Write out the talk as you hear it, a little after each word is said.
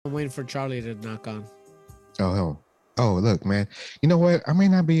waiting for Charlie to knock on. Oh, look, man. You know what? I may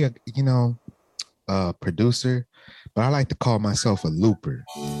not be a producer, but I like to call myself a looper.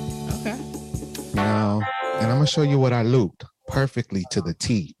 Okay. Now, and I'm gonna show you what I looped perfectly to the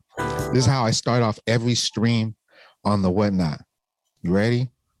T. This is how I start off every stream on the Whatnot. You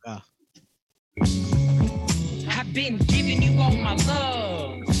ready? Yeah. I've been giving you all my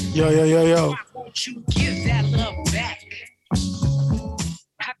love. Yo. Why won't you give that love back?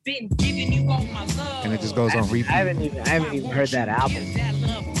 I've been giving you all my love. And it just goes on repeat. I haven't even heard that album.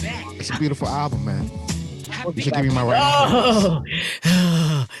 It's a beautiful album, man. You should give me my writing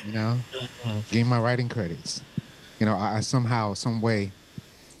credits. You know, give me my writing credits. You know, I somehow, some way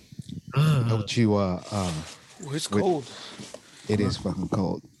helped you. It's cold. It is fucking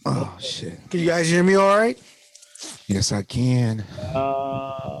cold. Oh shit! Can you guys hear me all right? Yes, I can.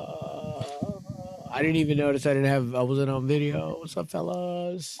 I didn't even notice I wasn't on video. What's up,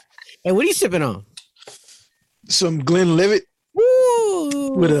 fellas? Hey, what are you sipping on? Some Glenlivet.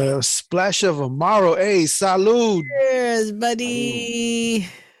 Woo! With a splash of Amaro. Hey, salud. Cheers, buddy.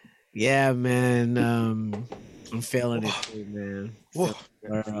 Yeah, man. I'm feeling it too, man.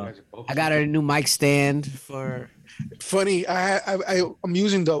 I got a new mic stand for. Funny, I'm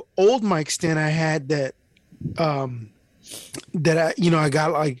using the old mic stand I had that I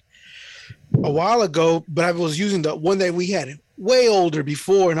got like a while ago, but I was using the one that we had way older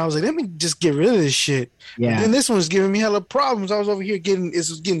before, and I was like, let me just get rid of this shit. Yeah. And then this one's giving me hella problems. I was over here it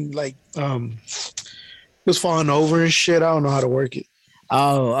was falling over and shit. I don't know how to work it.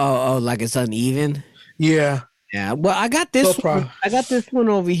 Oh, like it's uneven. Yeah. Yeah. Well, I got this one. I got this one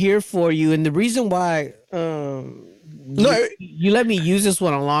over here for you, and the reason why you let me use this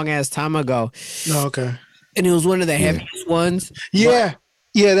one a long ass time ago. No, okay. And it was one of the heaviest ones. Yeah.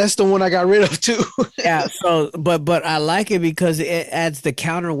 Yeah, that's the one I got rid of too. Yeah, so but I like it because it adds the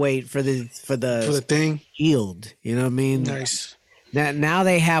counterweight for the thing yield. You know what I mean? Nice. Now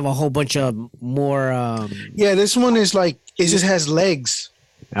they have a whole bunch of more. Yeah, this one is like it just has legs.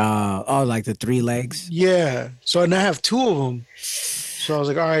 Like the 3 legs. Yeah, so now I have 2 of them. So I was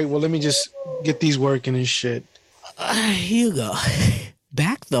like, all right, well, let me just get these working and shit. Here you go.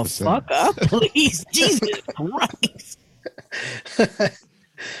 Back the fuck up, please. Jesus Christ.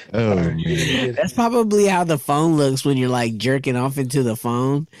 Oh man, that's probably how the phone looks when you're like jerking off into the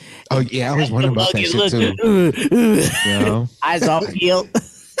phone. Oh yeah, I was wondering about that shit too. You know? Eyes all peeled.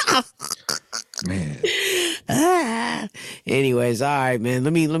 Man. Anyways, all right, man.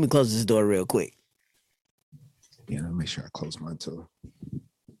 Let me close this door real quick. Yeah, let me make sure I close mine too.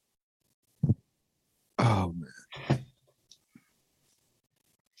 Oh man.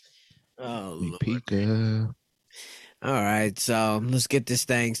 Oh, Pika. All right, so let's get this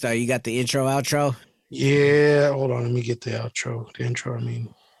thing started. You got the intro, outro? Yeah, hold on. Let me get the outro. The intro, I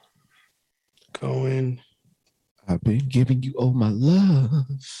mean. Going. I've been giving you all my love.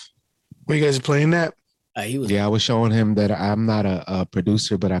 Were you guys playing that? I was showing him that I'm not a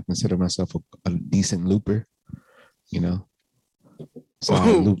producer, but I consider myself a decent looper. You know?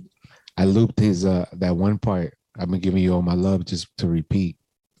 So I looped his that one part. I've been giving you all my love just to repeat.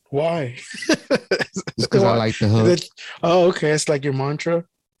 Why? Because I like the hook. Oh, okay. It's like your mantra.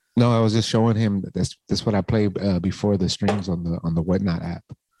 No, I was just showing him that's what I played before the streams on the Whatnot app.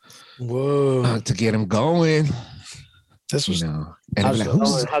 Whoa! To get him going. This was And how's it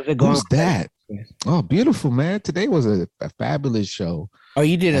going? Who's that? Oh, beautiful, man! Today was a fabulous show. Oh,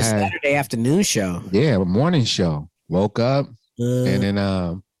 you did a Saturday afternoon show? Yeah, a morning show. Woke up and then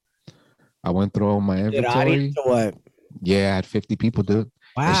I went through all my inventory. Or what? Yeah, I had 50 people, dude.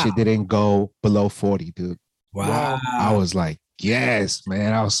 Wow. That shit didn't go below 40, dude. Wow. I was like, yes,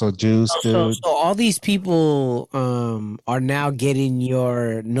 man. I was so juiced, dude. So all these people are now getting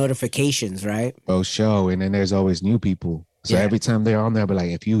your notifications, right? Oh, show. And then there's always new people. So every time they're on there, but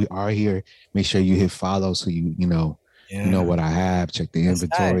like, if you are here, make sure you hit follow so you know what I have. Check the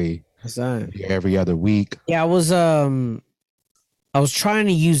inventory. That's right. Here every other week. Yeah, I was trying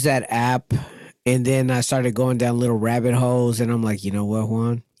to use that app. And then I started going down little rabbit holes, and I'm like, you know what,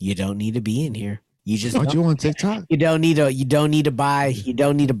 Juan? You don't need to be in here. You just aren't you on TikTok? You don't need to buy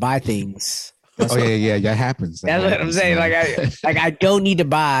things. That's yeah, that happens. That's what I'm saying. I don't need to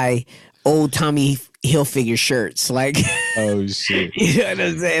buy old Tommy Hilfiger shirts. Like, oh shit. You know what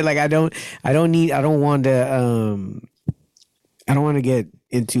I'm saying? Like, I don't want to get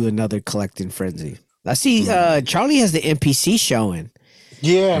into another collecting frenzy. I see Charlie has the NPC showing.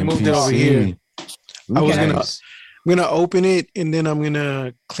 Yeah, I moved it over here. I'm gonna open it and then I'm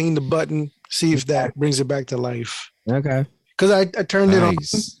gonna clean the button, see if that brings it back to life. Okay. Because I turned it on.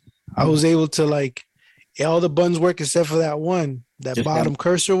 I was able to all the buttons work except for that one. that Just bottom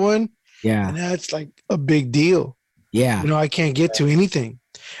cursor one, Yeah. and that's like a big deal. Yeah. You know, I can't get to anything.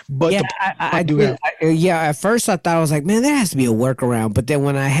 But Yeah, I do did. have. Yeah, at first I thought I was like, man, there has to be a workaround. But then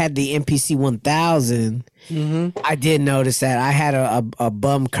when I had the MPC 1000, Mm-hmm. I did notice that I had a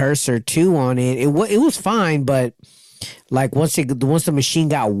bum cursor too on it. It was fine, but like once the machine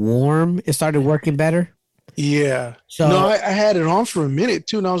got warm, it started working better. Yeah. So No, I had it on for a minute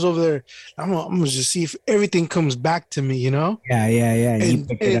too, and I was over there. I'm gonna just see if everything comes back to me, you know. yeah. You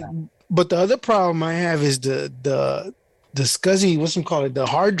picked it up. But the other problem I have is the SCSI, what's it called? The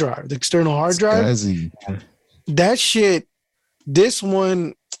hard drive, the external hard drive. SCSI. That shit. This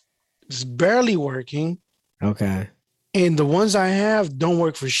one is barely working, Okay. and the ones I have don't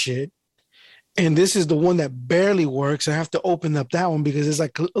work for shit. And this is the one that barely works. I have to open up that one because there's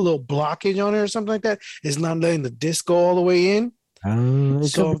like a little blockage on it or something like that. It's not letting the disc go all the way in.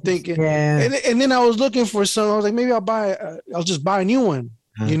 So I'm thinking, yeah. and then I was looking for some. I was like, maybe I'll just buy a new one,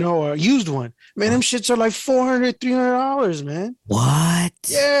 you know, or a used one. Man, them shits are like $400, $300, man. What?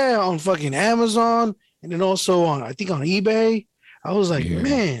 Yeah, on fucking Amazon, and then also on, I think on eBay. I was like, Yeah.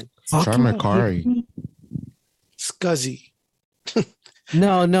 man, Try Mercari. SCSI.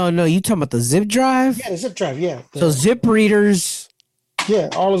 No. You talking about the zip drive? Yeah, the zip drive. Yeah. So zip readers. Yeah,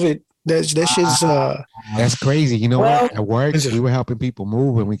 all of it. That shit's That's crazy. You know Well- what? At work, we were helping people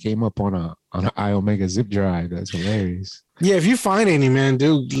move, and we came up on an iOmega zip drive. That's hilarious. yeah. If you find any, man,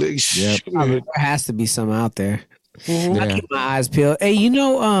 dude, like, Yep. shoot I mean, it. there has to be some out there. Mhm. I Yeah. keep my eyes peeled. Hey, you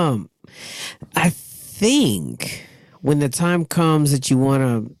know, I think when the time comes that you want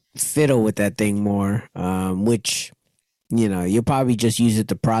to fiddle with that thing more, which, you know, you'll probably just use it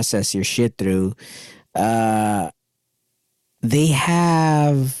to process your shit through. They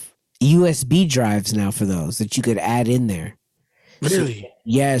have USB drives now for those that you could add in there. Really?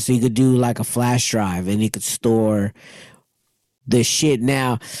 Yeah, so you could do like a flash drive and it could store the shit.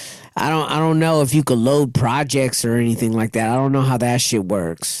 Now, I don't know if you could load projects or anything like that. I don't know how that shit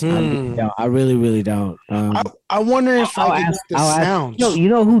works. I really don't. I wonder if I could get the sounds. You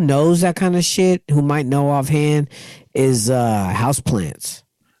know who knows that kind of shit? Who might know offhand is houseplants.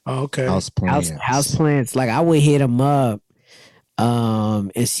 Oh, okay. Houseplants. Like I would hit him up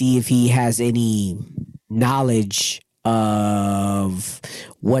and see if he has any knowledge of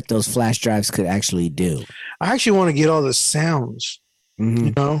what those flash drives could actually do. I actually want to get all the sounds. Mhm.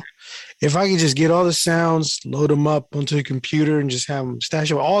 You know, if I could just get all the sounds, load them up onto the computer, and just have them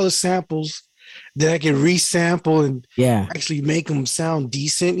stash up all the samples that I can resample and Yeah. actually make them sound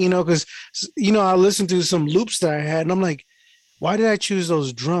decent. You know, because you know I listened to some loops that I had, and I'm like, why did I choose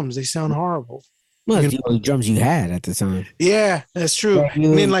those drums? They sound horrible. Well, it's the only drums you had at the time. Yeah, that's true. Yeah,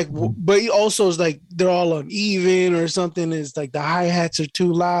 And then like, but also it's like they're all uneven or something. It's like the hi-hats are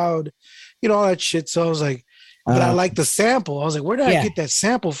too loud, you know, all that shit. So I was like, but I like the sample. I was like, where did I get that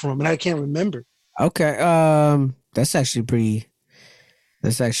sample from? And I can't remember. Okay. That's actually pretty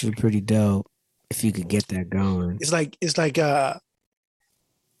dope if you could get that going. It's like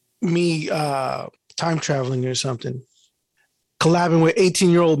me time traveling or something, collabing with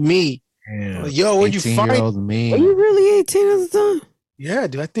 18-year-old me. Yeah. Like, yo, where'd you find? 18-year-old me. Are you really 18 at the time? Yeah,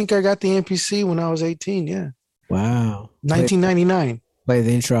 dude. I think I got the MPC when I was 18. Yeah, Wow. 1999. Play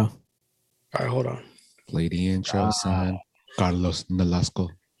the intro. All right, hold on. Play the intro, son. Carlos Nolasco.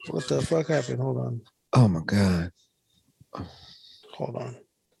 What the fuck happened? Hold on. Oh my God. Hold on.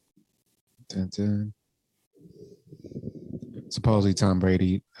 Dun, dun. Supposedly Tom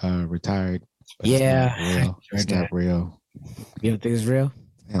Brady retired. But Yeah. It's not real. It's not real. You don't think it's real?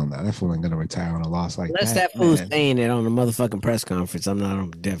 Hell no, that fool ain't gonna retire on a loss like Unless that. that fool's man. saying it on the motherfucking press conference.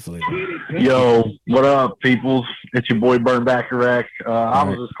 I'm definitely. Yo, what up, peoples? It's your boy Burn Bacharach. I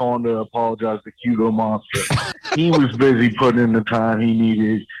was just calling to apologize to Hugo Monster. He was busy putting in the time he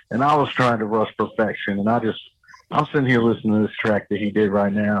needed, and I was trying to rush perfection. And I'm sitting here listening to this track that he did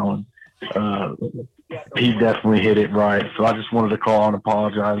right now, and he definitely hit it right. So I just wanted to call and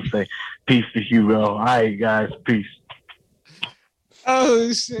apologize and say peace to Hugo. All right, guys, peace.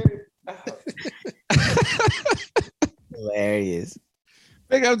 Oh shit. Hilarious.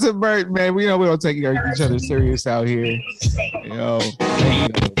 Big up to Bert, man. We know we don't take each other serious out here. Yo.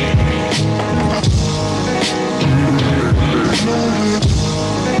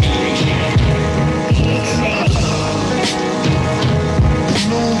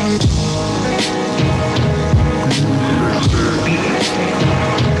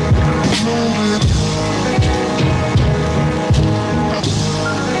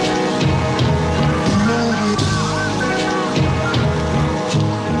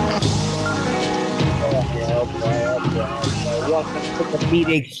 Welcome to the Beat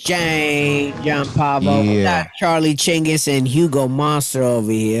Exchange, John Pablo. We Yeah. got Charlie Chingus and Hugo Monster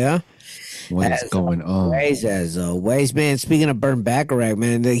over here. What is As going on? as always, man. Speaking of Burt Bacharach,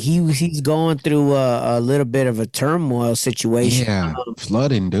 man, he's going through a little bit of a turmoil situation. Yeah,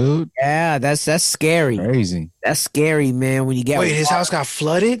 flooding, dude. Yeah, that's scary. Crazy. That's scary, man. When you get Wait, his house got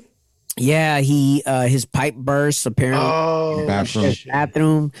flooded? yeah, he his pipe burst apparently Oh, Bathroom. in his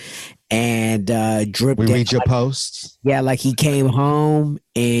bathroom and dripped. We down. read your posts. Yeah, like he came home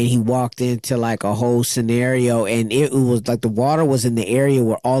and he walked into like a whole scenario, and it was like the water was in the area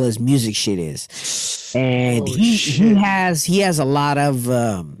where all his music shit is, and Oh, he shit. has a lot of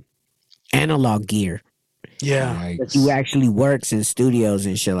analog gear yeah. that Yikes. he actually works in studios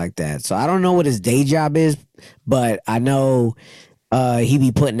and shit like that. So I don't know what his day job is, but I know he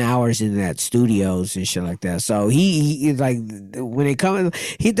be putting hours in that studios and shit like that. So he like when it comes,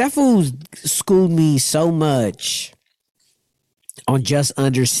 that fool schooled me so much on just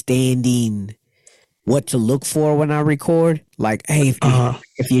understanding what to look for when I record. Like, hey,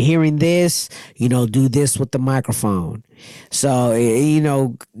 if you're hearing this, do this with the microphone. So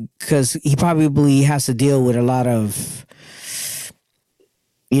because he probably has to deal with a lot of,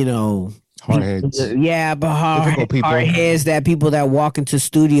 Hard heads. yeah, but Difficult people. hard heads, that people that walk into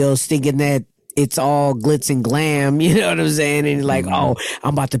studios thinking that it's all glitz and glam, you know what I'm saying? And like, oh,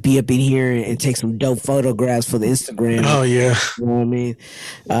 I'm about to be up in here and take some dope photographs for the Instagram. Oh, yeah. You know what I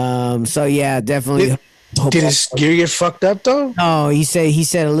mean? So yeah, definitely. Did his gear get fucked up, though? No, he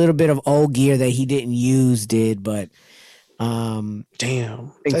said a little bit of old gear that he didn't use but Damn.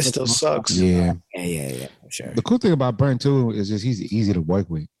 think That for still the- sucks. Yeah. yeah, for sure. The cool thing about Burn too is just he's easy to work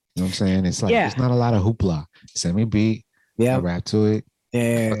with. You know what I'm saying? It's like Yeah. it's not a lot of hoopla. Send me a beat, I Yeah, rap to it.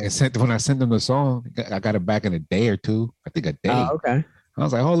 yeah. When I sent him the song, I got it back in a day or two. I think a day. Oh, okay. I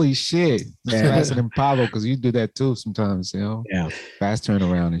was like, holy shit. Yeah. Faster than Pablo, because you do that too sometimes, Yeah. Fast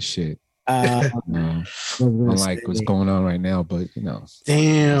turnaround and shit. Unlike what's going on right now, but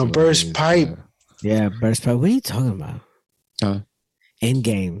Damn, burst pipe. Yeah, burst pipe. What are you talking about? Huh?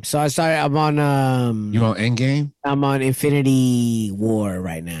 Endgame. So I'm on You on Endgame? I'm on Infinity War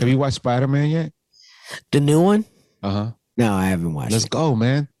right now. Have you watched Spider-Man yet? The new one? Uh-huh. No, I haven't watched Let's it. go,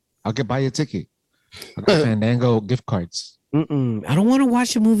 man. I'll buy you a ticket. I got Fandango gift cards. Mm-mm. I don't want to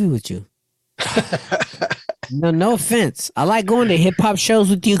watch a movie with you. No offense. I like going to hip hop shows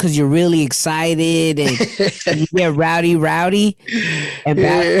with you because you're really excited and you get rowdy and rowdy.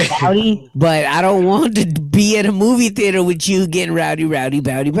 But I don't want to be at a movie theater with you getting rowdy. I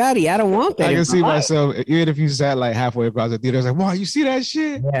don't want that. I in can see my life. myself, even if you sat like halfway across the theater, I was like, wow, you see that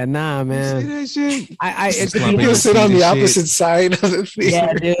shit? Yeah, nah, You see man. that shit? It's Slumping You'll your sit seat on and the shit. opposite side of the theater.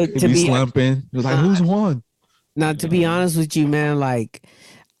 yeah, dude. You To be be slumping. You're like, who's won? now, to be honest with you, man, like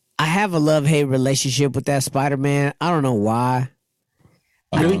I have a love-hate relationship with that Spider-Man. I don't know why.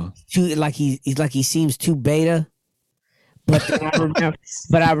 I think he seems too beta. But then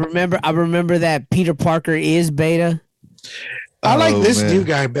I remember that Peter Parker is beta. I like Oh, this man. new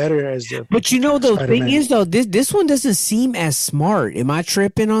guy better as the. But the Spider-Man. thing is though, this one doesn't seem as smart. Am I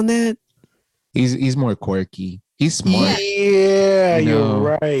tripping on that? He's more quirky. He's smart. Yeah, You know.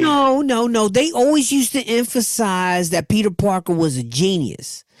 you're right. No. They always used to emphasize that Peter Parker was a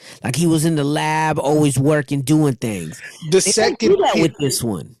genius. Like he was in the lab, always working, doing things. The They don't second, do that with this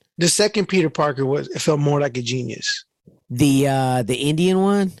one. the second Peter Parker it felt more like a genius. The Indian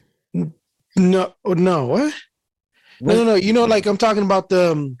one. No, what? No. You know, like I'm talking about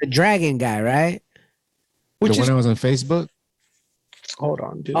the. The dragon guy, right? Which The one is that was on Facebook. hold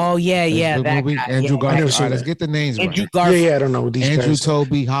on, dude. Oh yeah, Facebook that movie? guy. Andrew yeah, I never Garfield. saw All right, let's that. get the names Andrew right. Garfield. Yeah, I don't know these Andrew guys.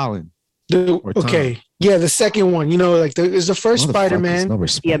 Toby Holland. or Tom. Okay, yeah, the second one. You know, like is the first Motherfuckers, Spider-Man. No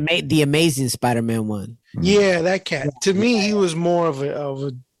respect. The Amazing Spider-Man one Yeah, that cat. To me, he was more of a of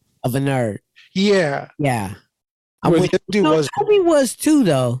a nerd. yeah. Yeah, I'm Where with- the other dude no, was Toby was too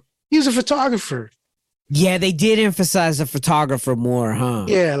though. he was a photographer. Yeah, they did emphasize the photographer more, huh?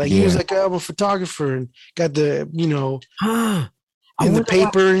 Yeah, like he was Yeah. like I'm a photographer and got the Huh. I in the wonder why-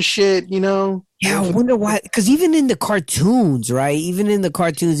 paper and shit. Yeah, I wonder why. Because even in the cartoons, right? Even in the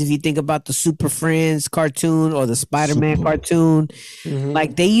cartoons, if you think about the Super Friends cartoon or the Spider-Man Super. cartoon, Mhm.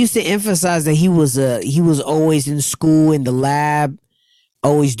 like they used to emphasize that he was always in school in the lab,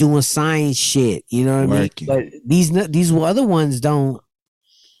 always doing science shit. You know what Working. I mean? But these other ones don't.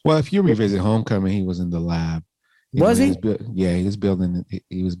 Well, if you revisit Homecoming, he was in the lab. You Was know, he? He was building.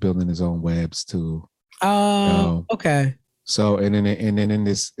 He was building his own webs too. Oh, No. okay. So and then in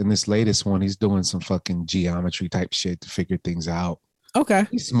this latest one, he's doing some fucking geometry type shit to figure things out. Okay.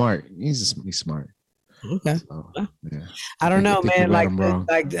 He's smart. He's smart. Okay. So, yeah. I don't know, think you man. read 'em wrong.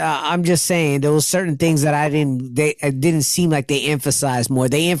 I'm just saying there was certain things that it didn't seem like they emphasized more.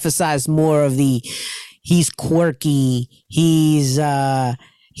 They emphasized more of the he's quirky, he's a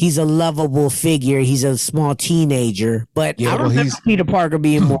lovable figure, he's a small teenager. But Yeah, I don't well, remember he's- Peter Parker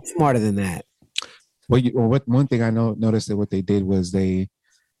being more smarter than that. What one thing I noticed that what they did was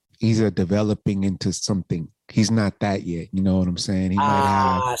he's developing into something. He's not that yet. You know what I'm saying? He might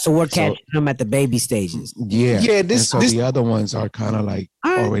have. So we're catching him at the baby stages. Yeah. Yeah, And so this the other ones are kind of like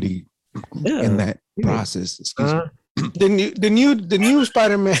All right. already in that process. Excuse me. the new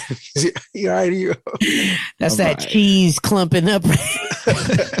Spider-Man. That's All that right. cheese clumping up.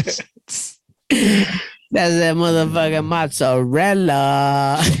 That's that motherfucking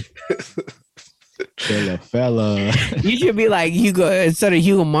mozzarella. Fella. You should be like Hugo instead of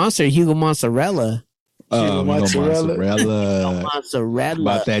Hugo Monster, Hugo Mozzarella. Mozzarella. Mozzarella.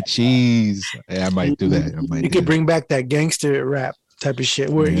 About that cheese. Yeah, I might do that. I might You do could bring back that gangster rap type of shit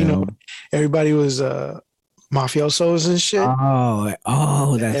where you know everybody was mafiosos and shit.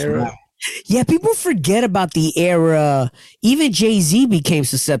 Oh, that's Era. right. Yeah, people forget about the era. Even Jay-Z became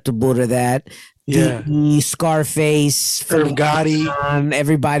susceptible to that. Yeah. The Scarface, Irv Gotti,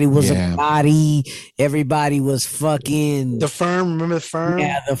 everybody was Yeah. a Gotti. Everybody was fucking The Firm. Remember the Firm?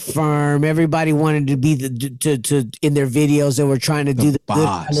 yeah, the Firm. Everybody wanted to be to in their videos. They were trying to do the good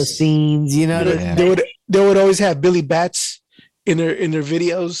boss. kind of scenes. You know, Yeah. They would always have Billy Bats in their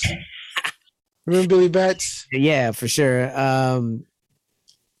videos. Remember Billy Bats? yeah, for sure.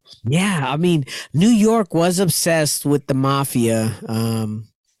 Yeah, I mean, New York was obsessed with the mafia.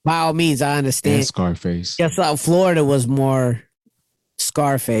 By all means, I And understand. Scarface. Guess Florida was more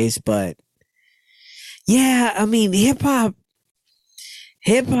Scarface, but yeah, I mean, hip hop,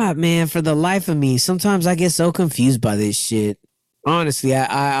 man. For the life of me, sometimes I get so confused by this shit. Honestly,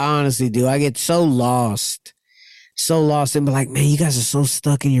 I honestly do. I get so lost and be like, man, you guys are so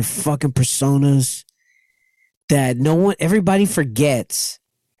stuck in your fucking personas that everybody forgets.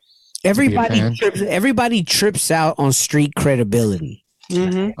 Everybody trips out on street credibility.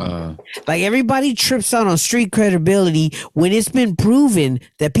 Mm-hmm. Like everybody trips out on street credibility when it's been proven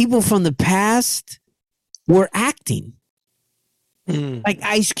that people from the past were acting. Mm. Like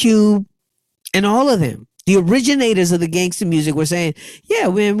Ice Cube and all of them. The originators of the gangster music were saying, yeah,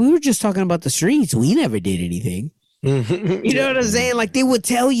 man, we were just talking about the streets. We never did anything. You know what I'm saying? Like they would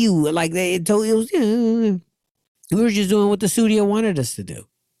tell you, like they told you, we were just doing what the studio wanted us to do.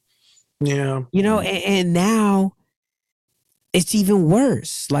 Yeah. You know, and now it's even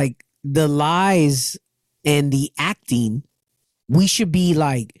worse. Like the lies and the acting, we should be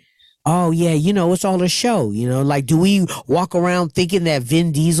like, oh yeah, you know, it's all a show. You know, like do we walk around thinking that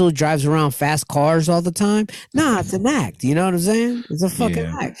Vin Diesel drives around fast cars all the time? Nah, it's an act. You know what I'm saying? It's a fucking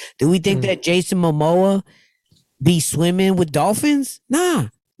act. Do we think that Jason Momoa be swimming with dolphins? Nah.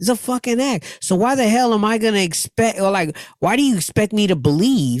 It's a fucking act. So why the hell am I gonna expect, or like, why do you expect me to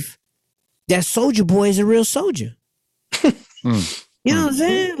believe that Soulja Boy is a real soldier? You know what I'm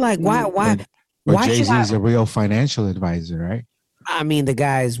saying? Like, why But should Jay-Z I? is a real financial advisor, right? I mean, the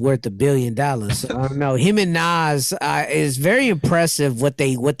guy is worth $1 billion. So I don't know. Him and Nas is very impressive what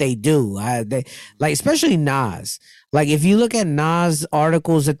they do. They like, especially Nas. Like, if you look at Nas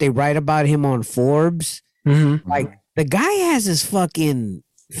articles that they write about him on Forbes, Mm-hmm. like the guy has his fucking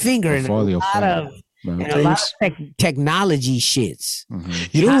finger in a Portfolio lot fat. of technology shits.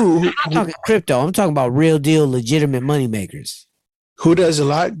 You know I'm not talking crypto. I'm talking about real deal, legitimate money makers. who does a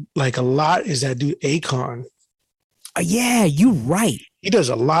lot is that dude Akon. Yeah, you right. He does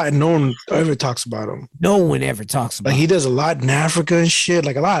a lot and no one ever talks about him. No one ever talks about. Like he does a lot in Africa and shit,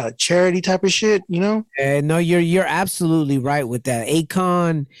 like a lot of charity type of shit, you know? No, you're absolutely right with that.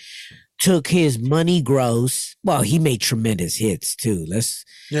 Akon took his money gross. Well, he made tremendous hits too.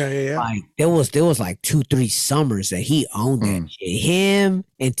 Yeah. Like there was like 2-3 summers that he owned that shit. Him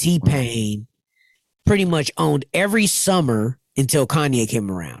and T-Pain pretty much owned every summer until Kanye came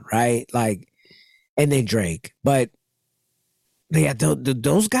around, right? Like, and then Drake. But yeah,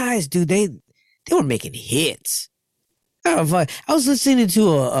 those guys, dude, they were making hits. I was listening to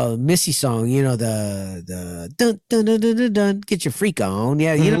a Missy song, you know, the dun dun dun dun dun dun, get your freak on,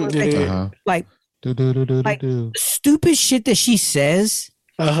 yeah, you know, what I'm saying? Uh-huh. Like Like, stupid shit that she says,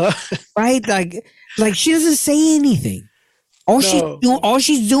 Uh-huh. right? Like she doesn't say anything. All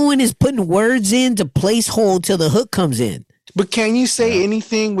she's doing is putting words in to place hold till the hook comes in. But can you say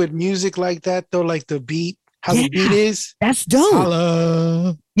anything with music like that though? Like the beat, how the beat is? That's dope.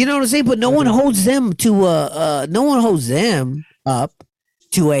 Holla. You know what I'm saying? But no one holds them to no one holds them up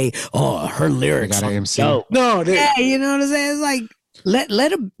to her lyrics. They got an are MC. dope. No, Yeah, you know what I'm saying? It's like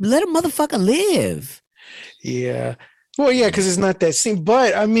let a motherfucker live. Yeah. Well, yeah, because it's not that same.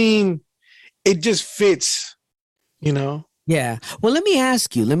 But I mean, it just fits, you know. Yeah. Well, let me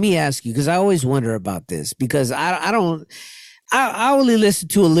ask you, because I always wonder about this because I don't, I only listen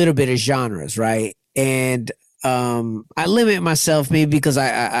to a little bit of genres, right? And I limit myself maybe because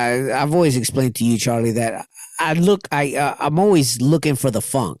I've always explained to you, Charlie, that I'm always looking for the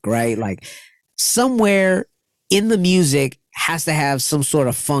funk, right? Like somewhere in the music has to have some sort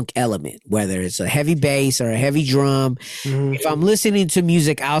of funk element, whether it's a heavy bass or a heavy drum. Mhm. If I'm listening to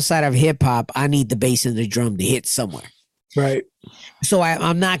music outside of hip hop, I need the bass and the drum to hit somewhere. Right. So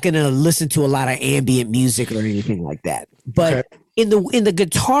I'm not gonna listen to a lot of ambient music or anything like that. But Okay. in the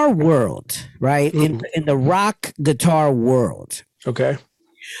guitar world, right? In the rock guitar world, Okay.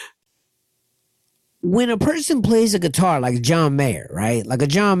 when a person plays a guitar like John Mayer, right? Like a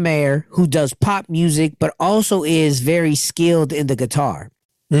John Mayer who does pop music but also is very skilled in the guitar.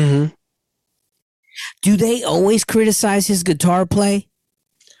 Mm-hmm. Do they always criticize his guitar play?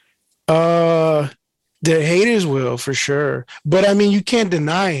 The haters will for sure, but I mean, you can't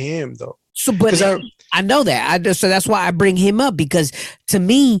deny him though. So, but 'Cause I know that. So that's why I bring him up because to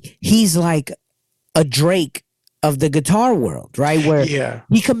me, he's like a Drake of the guitar world, right? Where Yeah.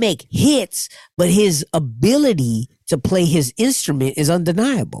 he can make hits, but his ability to play his instrument is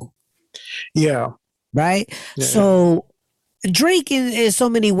undeniable, Yeah. right? Yeah. So Drake in so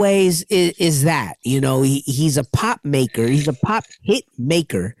many ways is that, you know, he's a pop maker, he's a pop hit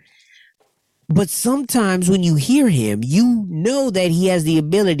maker. But sometimes when you hear him, you know that he has the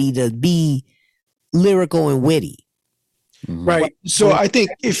ability to be lyrical and witty. Right. So I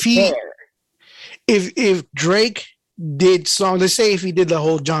think if Drake did songs, let's say if he did the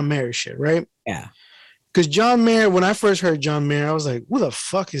whole John Mayer shit, right? Yeah. Because John Mayer, when I first heard John Mayer, I was like, "Who the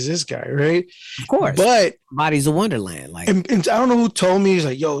fuck is this guy?" Right? Of course. But Bodies of Wonderland. Like and I don't know who told me. He's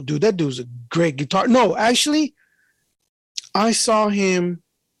like, "Yo, dude, that dude's a great guitar." No, actually, I saw him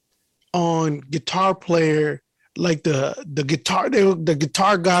on Guitar Player, like the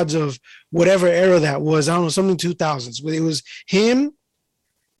guitar gods of whatever era that was. I don't know, something 2000s. But it was him.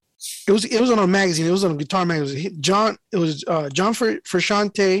 It was on a magazine. It was on a guitar magazine. John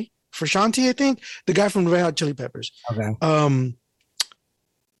Frusciante, I think, the guy from the Red Hot Chili Peppers. okay.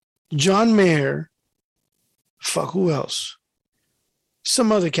 John Mayer. Fuck, who else?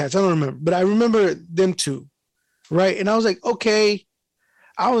 Some other cats. I don't remember, but I remember them two, right? And I was like, okay.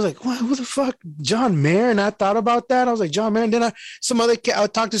 I was like, what, who the fuck? John Mayer? And I thought about that. I was like, John Mayer. And then I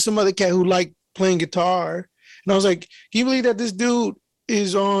talked to some other cat who liked playing guitar. And I was like, can you believe that this dude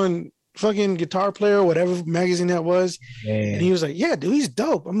is on fucking Guitar Player or whatever magazine that was? Yeah. And he was like, yeah, dude, he's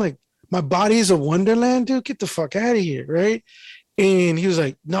dope. I'm like, my body is a wonderland, dude. Get the fuck out of here, right? And he was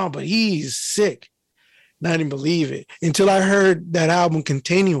like, no, but he's sick. And I didn't believe it until I heard that album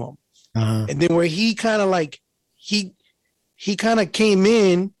Continuum. Uh-huh. And then where he kind of like, he kind of came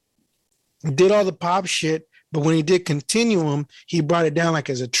in, did all the pop shit, but when he did Continuum, he brought it down like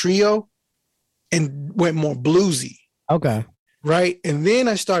as a trio and went more bluesy, Okay. right? And then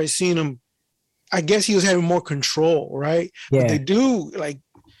I started seeing him, I guess he was having more control, right? Yeah. But they do like,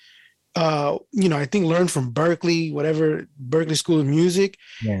 I think learn from Berkeley School of Music.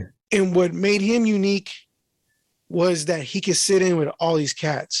 Yeah. And what made him unique was that he could sit in with all these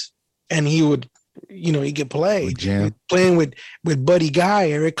cats and he would, he could play. With jam. Playing with Buddy Guy,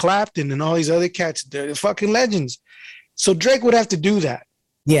 Eric Clapton, and all these other cats. They're fucking legends. So Drake would have to do that,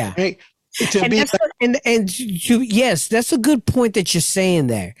 Yeah. right? To And be yes, that's a good point that you're saying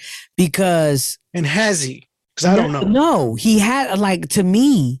there, because and has he? Because I don't know. No, he had, like, to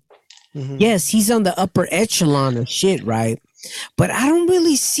me, Mhm. yes, he's on the upper echelon of shit, right? But I don't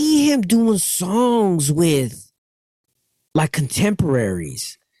really see him doing songs with like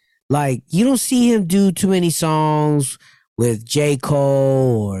contemporaries. Like, you don't see him do too many songs with J.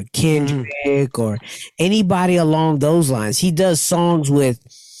 Cole or Kendrick or anybody along those lines. He does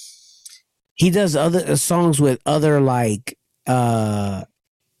other songs with other, like, I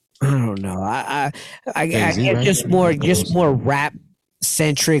don't know. I Jay-Z, right? just more rap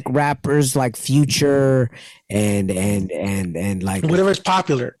centric rappers like Future and like Whatever's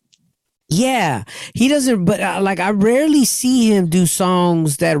popular. yeah, he doesn't. But like, I rarely see him do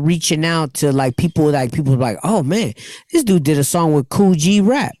songs that reaching out to like people. Like people are like, oh man, this dude did a song with Cool G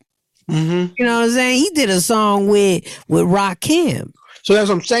Rap. Mm-hmm. You know what I'm saying? He did a song with Rakim. So that's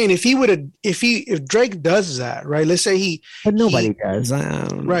what I'm saying. If Drake does that, right? Let's say he, But nobody does.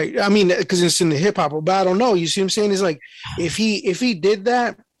 right? I mean, because it's in the hip hop, but I don't know. You see what I'm saying? It's like if he did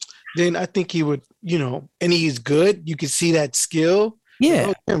that, then I think he would, and he's good. You could see that skill.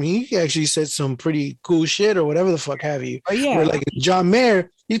 Yeah. I mean, he actually said some pretty cool shit or whatever the fuck have you. But yeah. Where, like John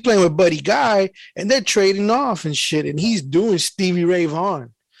Mayer, He's playing with Buddy Guy, and they're trading off and shit. And he's doing Stevie Ray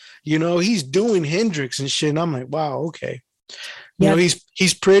Vaughan. You know, he's doing Hendrix and shit. And I'm like, wow, okay. You know,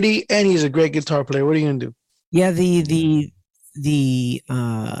 he's pretty and he's a great guitar player. What are you gonna do? Yeah, the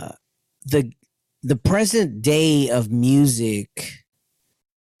present day of music,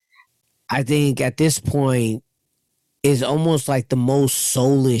 I think at this point is almost like the most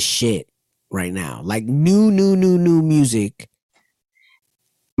soulless shit right now. Like new music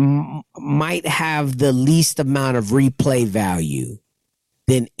might have the least amount of replay value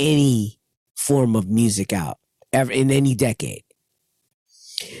than any form of music out ever in any decade.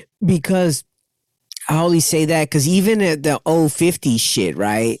 Because I only say that because even at the old 50s shit,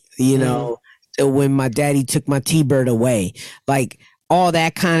 right? You know, when my daddy took my T-Bird away, like all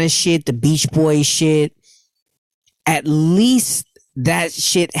that kind of shit, the Beach Boys shit, at least that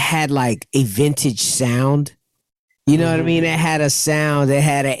shit had like a vintage sound. You know what I mean? It had a sound, it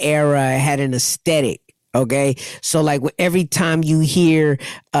had an era, it had an aesthetic. Okay, so like every time you hear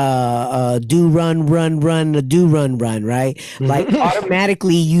do run, right? Like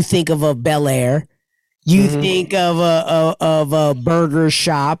automatically you think of a Bel Air, you think of a burger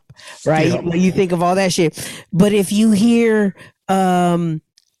shop, right? Yeah. You think of all that shit. But if you hear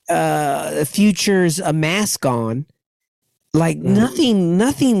Future's A Mask On, like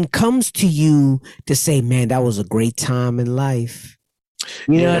nothing comes to you to say, man, that was a great time in life.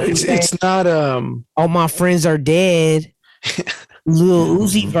 You know, it's not all my friends are dead. Lil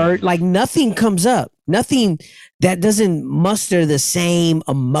Uzi Vert, like nothing comes up. Nothing that doesn't muster the same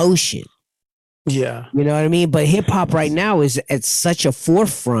emotion. Yeah. You know what I mean? But hip hop right now is at such a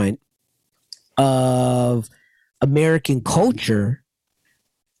forefront of American culture.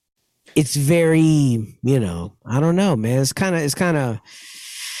 It's very, you know, I don't know, man. It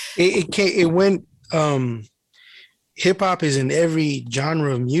went hip hop is in every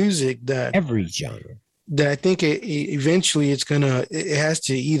genre of music that I think eventually it has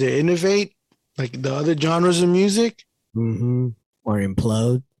to either innovate like the other genres of music or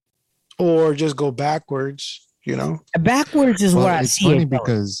implode or just go backwards, you know. Backwards is where I see funny it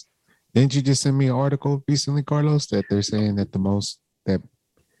because didn't you just send me an article recently, Carlos, that they're saying that that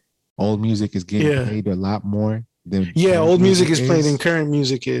old music is getting paid a lot more than old music is played than current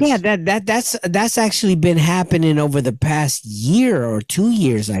music is. Yeah, that's actually been happening over the past year or 2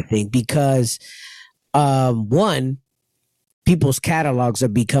 years, I think, because one, people's catalogs are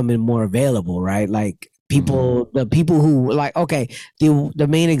becoming more available, right? Like the people who like, okay, the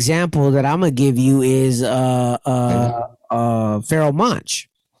main example that I'm gonna give you is Pharoah Monch.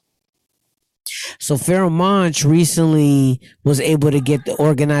 So Pharoah Monch recently was able to get the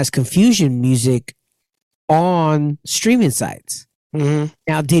Organized Confusion music on streaming sites.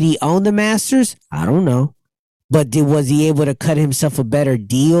 Now, did he own the masters? I don't know. But was he able to cut himself a better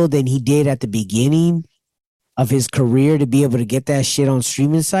deal than he did at the beginning of his career to be able to get that shit on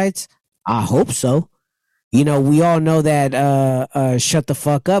streaming sites? I hope so. You know, we all know that Shut the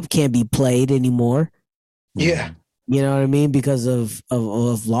Fuck Up can't be played anymore. Yeah. You know what I mean? Because of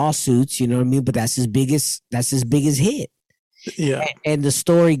lawsuits, you know what I mean? But that's his biggest hit. Yeah. And the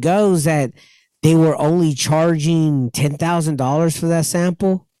story goes that they were only charging $10,000 for that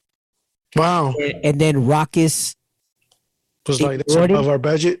sample. Wow. And then Raucus was like, that's above our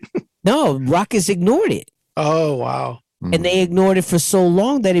budget. No, Raucus ignored it. Oh, wow. And they ignored it for so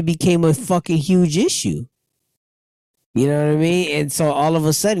long that it became a fucking huge issue. You know what I mean? And so all of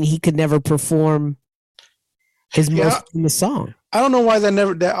a sudden he could never perform his most famous song. I don't know why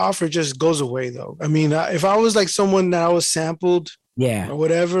that offer just goes away though. I mean, if I was like someone that I was sampled or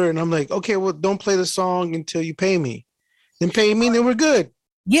whatever, and I'm like, okay, well, don't play the song until you pay me. Then pay me, then we're good.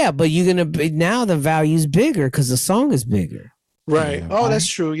 Yeah, but now the value's bigger because the song is bigger. Right. Yeah. Oh, that's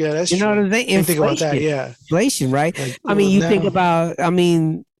true. Yeah, that's true. You know what I'm saying? Think about that. Yeah. Inflation, right? Like, I mean, you think about,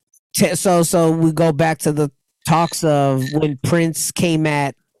 so we go back to the talks of when Prince came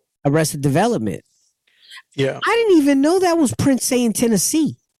at Arrested Development. Yeah. I didn't even know that was Prince saying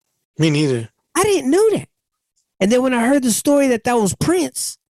Tennessee. Me neither. I didn't know that. And then when I heard the story that was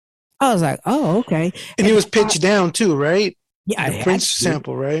Prince, I was like, oh, okay. And he was pitched down too, right? Yeah. The Prince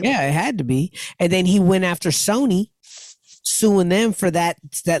sample, right? Yeah, it had to be. And then he went after Sony, suing them for that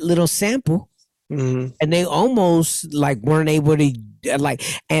little sample. And they almost like weren't able to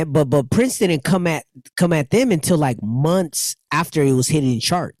but Prince didn't come at them until like months after it was hitting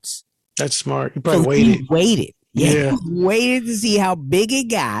charts. That's smart. He probably waited. Yeah. He waited to see how big it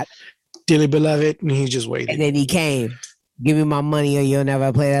got. Dearly beloved, and he just waited. And then he came. Give me my money or you'll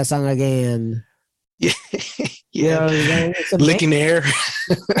never play that song again. Yeah. You know, licking air.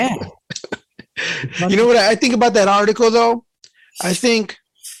 Yeah. You know what I think about that article though? I think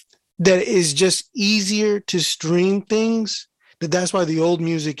that is just easier to stream things. That's why the old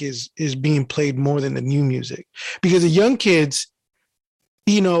music is being played more than the new music, because the young kids,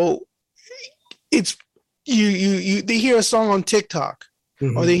 you know, it's you they hear a song on TikTok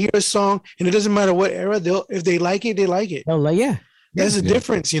or they hear a song, and it doesn't matter what era, they'll, if they like it, they like it. Oh, like, yeah. That's the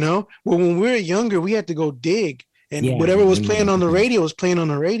difference, you know. Well, when we were younger, we had to go dig, and whatever was playing on the radio was playing on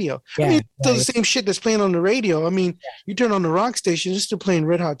the radio. I mean, it's the same shit that's playing on the radio. I mean, you turn on the rock station, it's still playing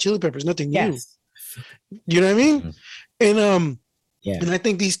Red Hot Chili Peppers, nothing new. You know what I mean? And and I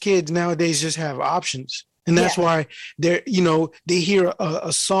think these kids nowadays just have options. And that's why they're, you know, they hear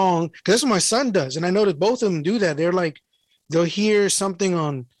a song, because that's what my son does. And I know that both of them do that. They're like, they'll hear something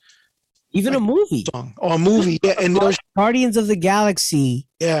on even a movie song or a movie. Yeah. And Guardians of the Galaxy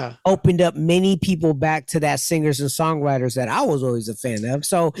opened up many people back to that singers and songwriters that I was always a fan of.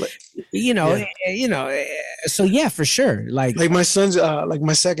 So, so yeah, for sure. Like my son's, like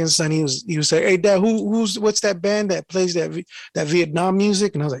my second son, he was like, "Hey, Dad, what's that band that plays that Vietnam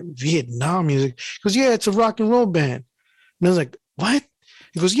music?" And I was like, "Vietnam music?" He goes, "Yeah, it's a rock and roll band." And I was like, "What?"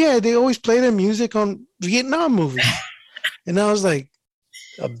 He goes, "Yeah, they always play their music on Vietnam movies." And I was like,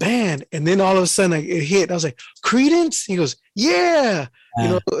 a band. And then all of a sudden it hit. I was like, Creedence? He goes, yeah. You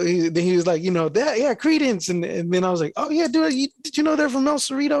know, then he was like, you know, that, yeah, Creedence. And then I was like, oh yeah, dude, did you know they're from El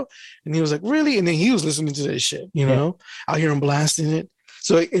Cerrito? And he was like, really? And then he was listening to this shit, you know, I hear him blasting it.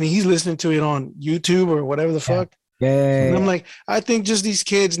 So, and he's listening to it on YouTube or whatever the fuck. And I'm like, I think just these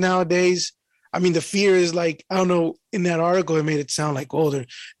kids nowadays, I mean, the fear is like, I don't know, in that article, it made it sound like, oh,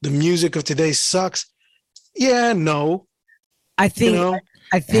 the music of today sucks. Yeah, no. I think, you know?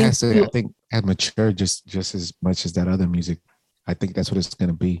 I think has matured just as much as that other music. I think that's what it's going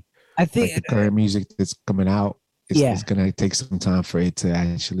to be. I think like the current music that's coming out, it's going to take some time for it to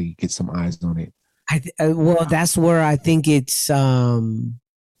actually get some eyes on it. Well, that's where I think it's. I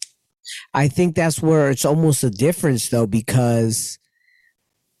think that's where it's almost a difference, though, because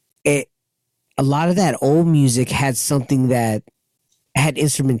a lot of that old music had something that had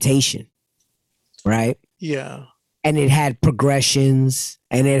instrumentation, right? Yeah. And it had progressions,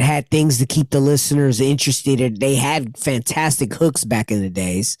 and it had things to keep the listeners interested. They had fantastic hooks back in the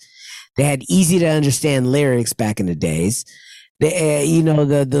days. They had easy to understand lyrics back in the days.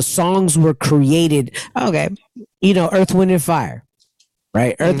 The songs were created. Okay, Earth, Wind, and Fire,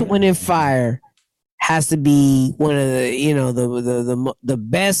 right? Earth, Wind, and Fire has to be one of the the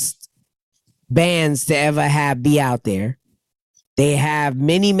best bands to ever be out there. They have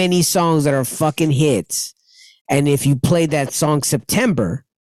many, many songs that are fucking hits. And if you play that song September,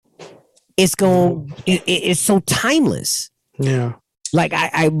 it's so timeless. Yeah. Like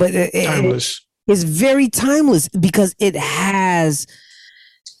timeless. It's very timeless because it has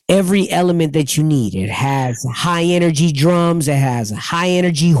every element that you need. It has high energy drums, it has high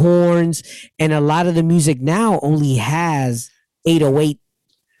energy horns, and a lot of the music now only has 808.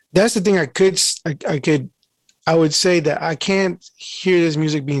 That's the thing. I would say that I can't hear this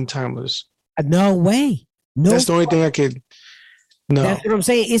music being timeless. No way. No, that's the only thing I could. No, that's what I'm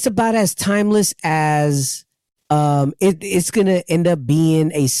saying. It's about as timeless as it's gonna end up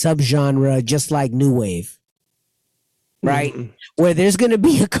being a subgenre, just like new wave, right? Where there's gonna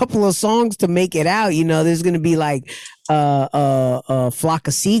be a couple of songs to make it out. There's gonna be like Flock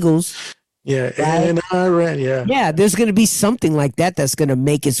of Seagulls. Yeah, right? And I read, yeah. There's gonna be something like that that's gonna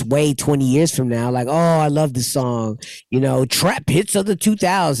make its way 20 years from now. Like, oh, I love this song. Trap hits of the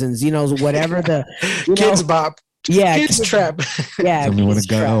 2000s. Whatever the Kids Bop. Yeah, Kids Trap. Yeah, we want to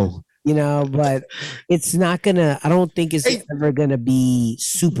go. But it's not gonna. I don't think it's ever gonna be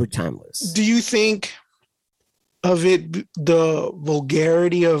super timeless. Do you think of it the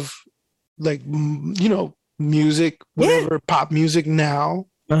vulgarity of like music, whatever pop music now?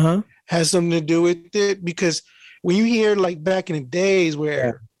 Has something to do with it? Because when you hear like back in the days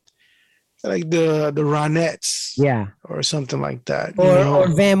where like the Ronettes or something like that,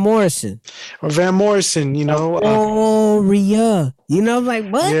 or Van Morrison, like what? Yeah,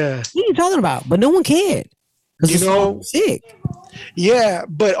 what are you talking about? But no one cared because sick. Yeah,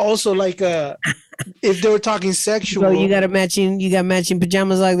 but also like if they were talking sexual, so you got matching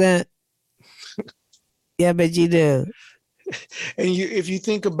pajamas like that. Yeah, I bet you do. And if you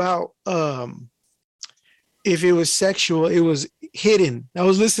think about if it was sexual, it was hidden. I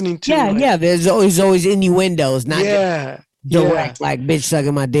was listening to there's always innuendos, not direct like bitch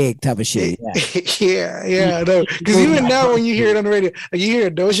sucking my dick type of shit. Yeah. No, because even now when you hear it on the radio, like you hear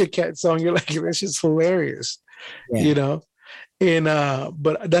a Doja Cat song, you're like, this shit's hilarious, And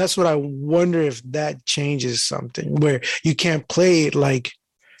but that's what I wonder if that changes something where you can't play it like.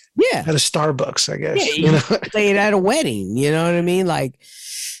 Yeah, at a Starbucks, I guess. Yeah, you play it at a wedding. You know what I mean? Like,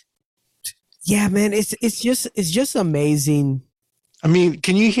 Yeah, man, it's just amazing. I mean,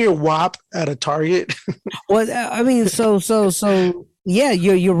 can you hear WAP at a Target? Well, I mean, so yeah,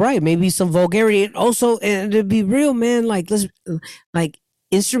 you're right. Maybe some vulgarity, and also, and to be real, man, like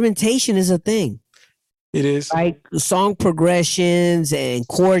instrumentation is a thing. It is. Like song progressions and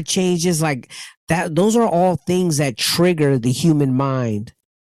chord changes, like that. Those are all things that trigger the human mind.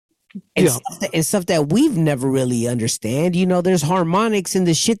 And, Yeah. stuff that we've never really understand. There's harmonics in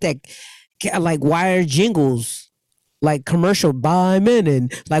the shit that like wire jingles, like commercial by men,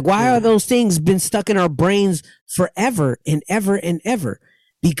 and like why are those things been stuck in our brains forever and ever and ever?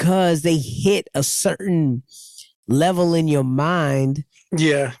 Because they hit a certain level in your mind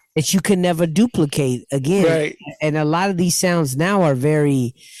Yeah. that you can never duplicate again. Right. And a lot of these sounds now are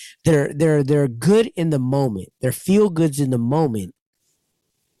very they're good in the moment. They're feel goods in the moment.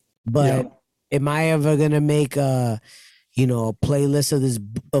 But am I ever gonna make a playlist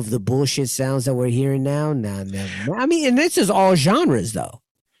of the bullshit sounds that we're hearing now? No, never. I mean, and this is all genres though.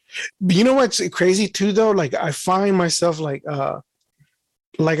 You know what's crazy too, though? Like I find myself like I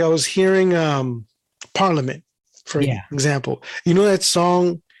was hearing Parliament, for Yeah. example. You know that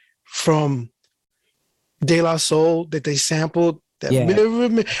song from De La Soul that they sampled? That Yeah.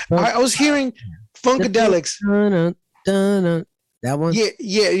 I was hearing Funkadelics. Dun, dun, dun. That one.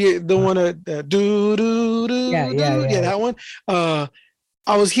 Yeah. The one do do do. Yeah. That one.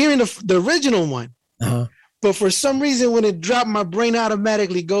 I was hearing the original one, Uh-huh. but for some reason, when it dropped, my brain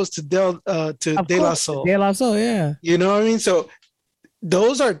automatically goes to De La Soul. De La Soul, yeah. You know what I mean? So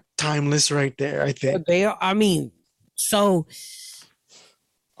those are timeless right there, I think. They are. I mean, so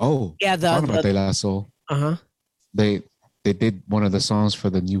Oh, yeah. talking about De La Soul, Uh-huh. they did one of the songs for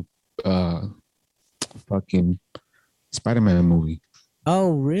the new fucking Spider-Man movie.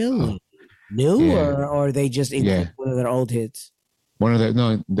 Oh, really? New Yeah. or they just include Yeah. one of their old hits? One of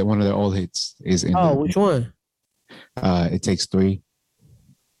their old hits is in. Oh, which one? It Takes Three.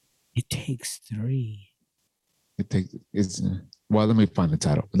 It Takes Three. Well, let me find the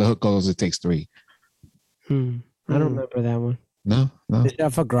title. The hook goes, "It takes three." I don't remember that one. No. Is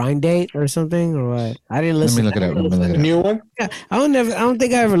that for Grind Date or something or what? I didn't Let listen. me look it up. The new one? Yeah, I don't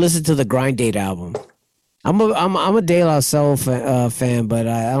think I ever listened to the Grind Date album. I'm a De La Soul fan, but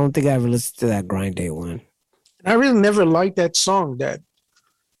I don't think I ever listened to that Grind Date one. I really never liked that song. That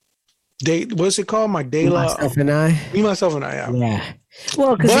what's it called? My De La Myself and I. Me, Myself, and I. Yeah. Yeah.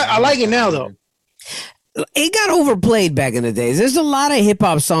 Well, But I like it now though. it got overplayed back in the days. There's a lot of hip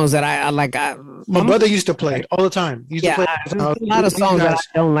hop songs that I like. My brother used to play it all the time. He used to play there's a lot of songs that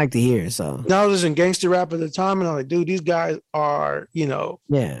I don't like to hear. So Now I was in gangster rap at the time, and I'm like, dude, these guys are,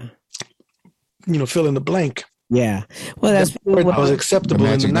 yeah. Fill in the blank. Yeah, well, that's That was acceptable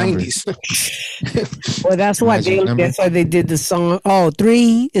in the magic number. 90s. well, that's why that's why they did the song. Oh,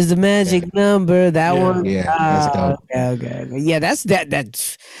 3 is the magic number. That Yeah. one. Yeah, that's dope. Okay. Yeah,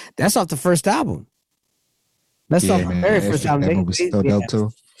 that's off the first album. That's off the very first album. That movie's still dope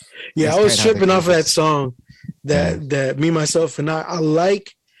too. Yeah, It's I was great how they tripping off of keep that it. song that Me, Myself, and I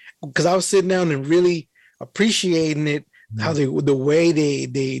like, because I was sitting down and really appreciating it, how the way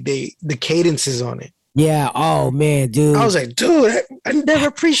the cadences on it. Yeah. Oh man, dude. I was like, dude, I never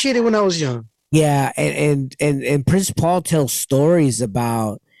appreciated it when I was young. Yeah, and Prince Paul tells stories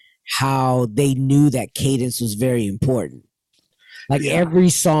about how they knew that cadence was very important. Like every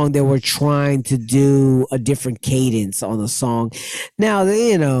song, they were trying to do a different cadence on the song. Now,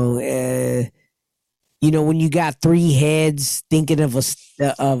 when you got 3 heads thinking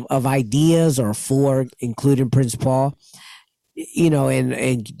of ideas, or 4, including Prince Paul,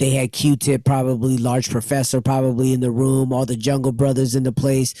 and they had Q-Tip, probably Large Professor, probably in the room, all the Jungle Brothers in the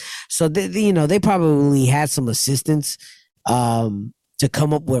place. So they probably had some assistance to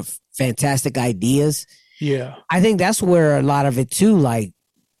come up with fantastic ideas. Yeah. I think that's where a lot of it too, like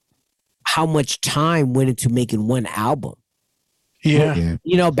how much time went into making one album. Yeah.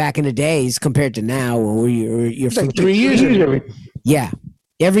 Yeah. Back in the days compared to now, where you're It's like 3 years. Yeah,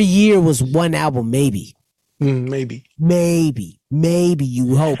 every year was one album, maybe. Maybe.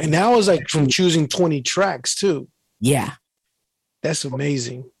 You hope. And now it's like from choosing 20 tracks too. Yeah. That's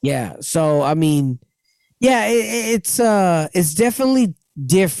amazing. Yeah. So I mean, yeah, it's definitely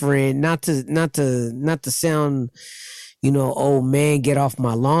different. Not to sound, old man, get off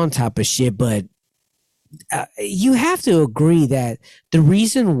my lawn type of shit, but you have to agree that the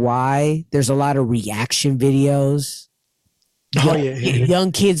reason why there's a lot of reaction videos,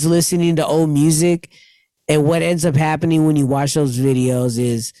 young kids listening to old music, and what ends up happening when you watch those videos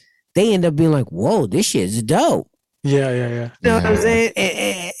is they end up being like, "Whoa, this shit is dope." Yeah. You know what I'm saying?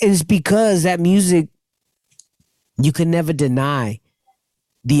 It's because that music, you can never deny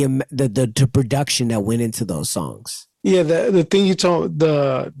the production that went into those songs. Yeah, the thing you told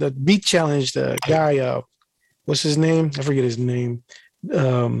the beat challenge, the guy, what's his name? I forget his name.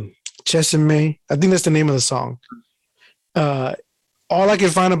 Chesame. I think that's the name of the song. All I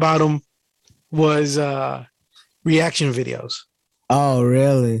could find about him was reaction videos. Oh,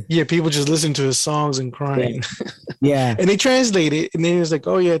 really? Yeah, people just listen to his songs and crying. Yeah. And they translate it, and then it's like,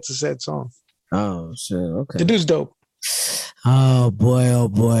 oh yeah, it's a sad song. Oh, shit. Okay. The dude's dope. Oh boy, oh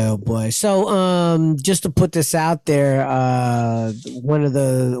boy, oh boy. So just to put this out there, one of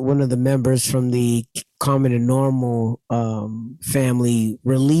the members from the Common and Normal family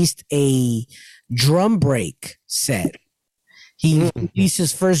released a drum break set. He released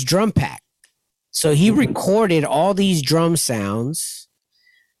his first drum pack. So he recorded all these drum sounds,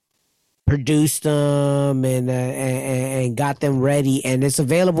 produced them, and got them ready, and it's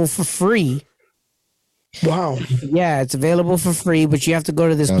available for free. Wow. Yeah, it's available for free, but you have to go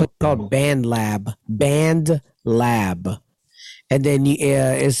to this place called Band Lab. Band Lab. And then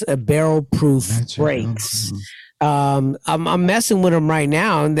it's a barrel proof breaks. I'm messing with them right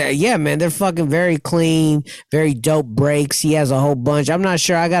now, and yeah, man, they're fucking very clean, very dope breaks. He has a whole bunch. I'm not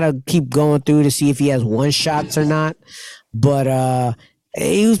sure. I gotta keep going through to see if he has one shots or not. But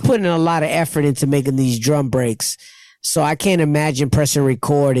he was putting a lot of effort into making these drum breaks. So I can't imagine pressing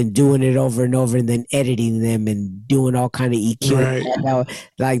record and doing it over and over and then editing them and doing all kind of EQ.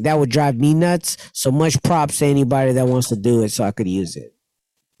 Right. That would drive me nuts. So much props to anybody that wants to do it so I could use it.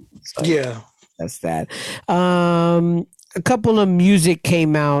 So yeah. That's that. A couple of music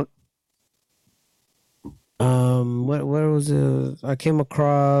came out. What was it? I came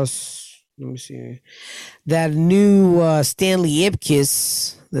across, let me see. That new Stanley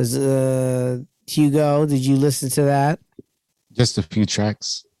Ipkiss. There's Hugo, did you listen to that? Just a few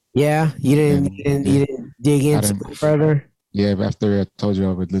tracks. Yeah, you didn't dig into it further. Yeah, but after I told you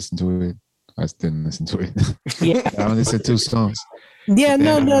I would listen to it, I didn't listen to it. Yeah, I only listened to 2 songs. Yeah,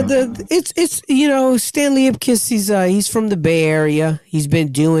 no. It's Stanley Ipkiss. He's from the Bay Area. He's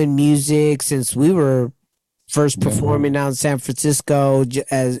been doing music since we were first performing out in San Francisco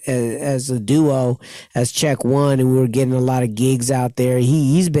as a duo, as Check One, and we were getting a lot of gigs out there.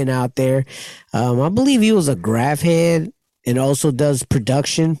 He's been out there. I believe he was a graph head and also does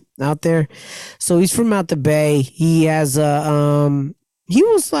production out there. So he's from out the Bay. He has he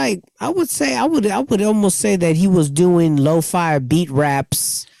was like, I would almost say that he was doing lo-fi beat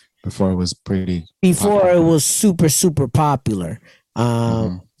raps before it was it was super, super popular.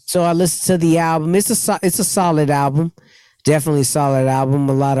 So I listened to the album. It's a solid album. Definitely solid album.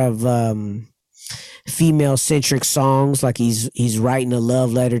 A lot of female centric songs, like he's writing a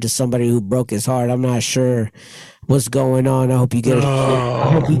love letter to somebody who broke his heart. I'm not sure what's going on. I hope you get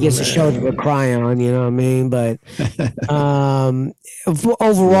I hope he gets a shoulder to cry on, you know what I mean? But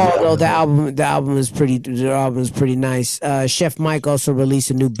overall though, the album is pretty nice. Chef Mike also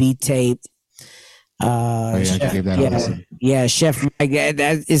released a new beat tape. Chef Mike,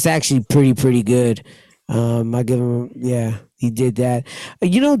 that is actually pretty good. I give him, he did that.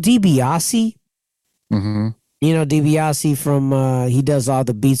 DiBiase. DiBiase from he does all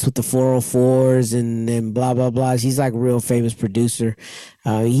the beats with the 404s and blah blah blah. He's like a real famous producer.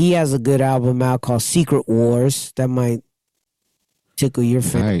 He has a good album out called Secret Wars that might tickle your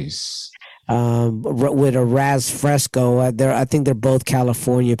fancy. Nice. With a Raz Fresco. I think they're both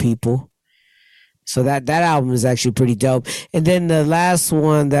California people. So that album is actually pretty dope. And then the last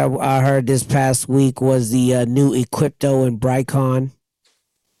one that I heard this past week was the new Equipto and Brycon.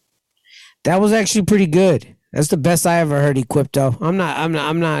 That was actually pretty good. That's the best I ever heard Equipto. I'm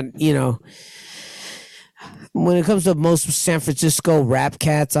not, when it comes to most San Francisco rap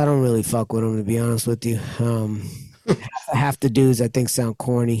cats, I don't really fuck with them, to be honest with you. Half the dudes I think sound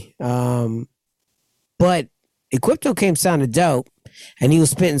corny. But Equipto came sounding dope. And he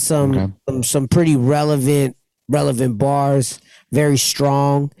was spitting some pretty relevant bars, very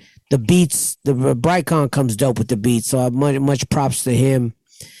strong. The beats, the Brycon comes dope with the beats, so much props to him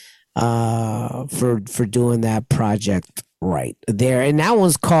for doing that project right there. And that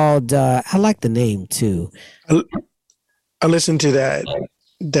one's called I like the name too. I listened to that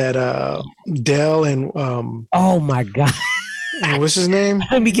Dell and oh my god. What's his name?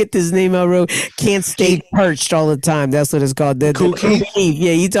 Let me get this name out real. Can't stay perched all the time. That's what it's called. The Kool Keith.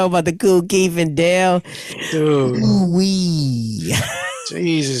 Yeah, you talk about the Kool Keith and Dale. Dude. Ooh-wee.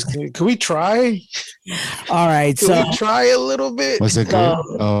 Jesus. Can we try? All right. Can we try a little bit? Was it good?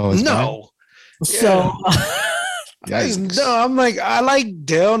 No. So no, I'm like, I like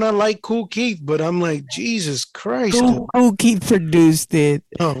Dell and I like Kool Keith, but I'm like, Jesus Christ. Kool Keith produced it.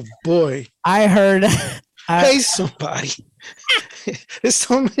 Oh boy. I heard pay somebody. There's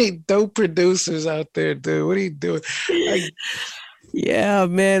so many dope producers out there, dude. What are you doing? Like, Yeah,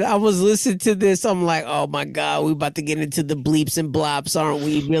 man. I was listening to this. I'm like, oh my God, we about to get into the bleeps and blops, aren't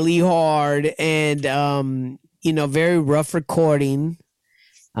we? Really hard. And very rough recording.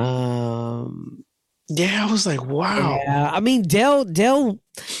 yeah, I was like, wow. Yeah. I mean, Dell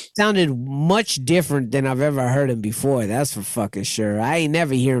sounded much different than I've ever heard him before. That's for fucking sure. I ain't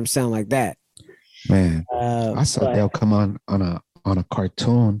never hear him sound like that. Man, I saw Dell come on a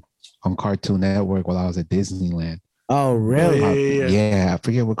cartoon on Cartoon Network while I was at Disneyland. Oh, really? Yeah. I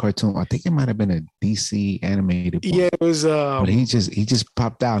forget what cartoon. I think it might have been a DC animated one. Yeah, it was. But he just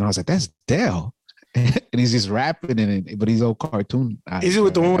popped out, and I was like, "That's Dell," and he's just rapping in it. But he's old cartoon. Is it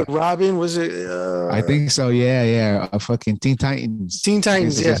with the one with Robin? Was it? I think so. Yeah. A fucking Teen Titans. Teen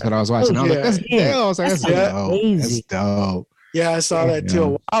Titans. Yeah, that's what I was watching. I was like, "That's Dell." I was like, "That's dope. That's dope." Yeah, I saw that too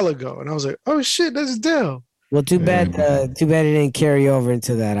a while ago, and I was like, "Oh shit, that's Dell." Well, too bad it didn't carry over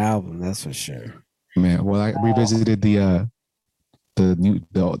into that album. That's for sure. Man, well, I revisited the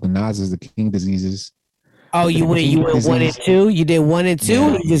Nas's The King Diseases. Oh, you went 1 and 2? You did 1 and 2,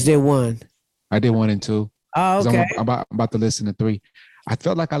 or you just did 1? I did 1 and 2. Oh, okay. I'm about to listen to 3. I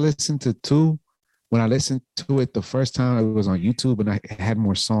felt like I listened to 2 when I listened to it the first time. It was on YouTube, and it had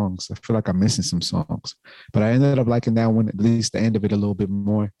more songs. I feel like I'm missing some songs, but I ended up liking that one, at least the end of it, a little bit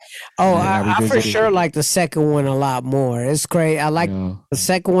more. Oh, I for sure like the second one a lot more. It's great. I like the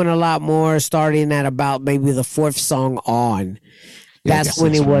second one a lot more, starting at about maybe the 4th song on. That's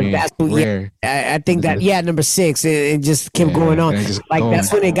when it was. That's when, rare. I think that number 6. It just kept going on. Like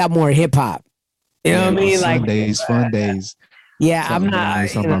that's when it got more hip hop. You know what I mean? Like fun days. Yeah, I'm not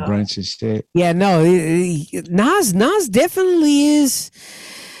talking about brunch and shit. Yeah, no, Nas definitely is.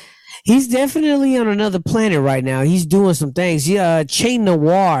 He's definitely on another planet right now. He's doing some things. Yeah, Chen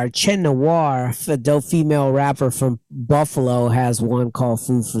Noir, a dope female rapper from Buffalo, has one called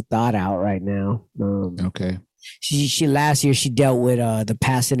 "Food for Thought" out right now. Okay. She last year she dealt with the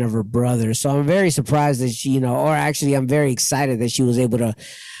passing of her brother, so I'm very surprised that she, or actually I'm very excited that she was able to.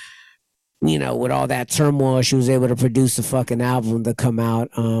 With all that turmoil, she was able to produce a fucking album to come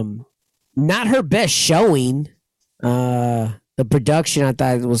out. Not her best showing. The production I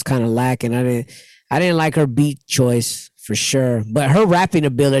thought was kind of lacking. I didn't like her beat choice for sure, but her rapping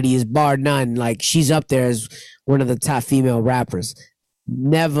ability is bar none. Like she's up there as one of the top female rappers.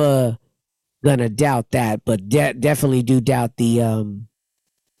 Never gonna doubt that, but definitely do doubt the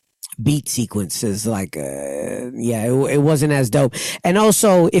beat sequences. Like it wasn't as dope. And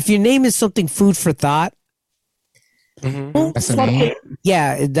also, if your name is something Food for Thought, that's the name?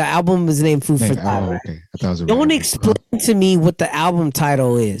 Yeah, the album is named Food for Thought. Oh, okay. I thought it was don't explain to me what the album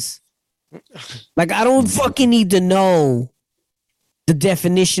title is. Like I don't fucking need to know the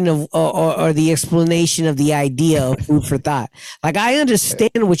definition of or the explanation of the idea of Food for Thought. Like I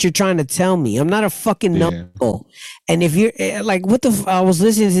understand what you're trying to tell me. I'm not a fucking knuckle. And if you're like, I was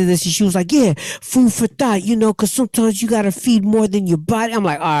listening to this and she was like, yeah, food for thought, because sometimes you got to feed more than your body. I'm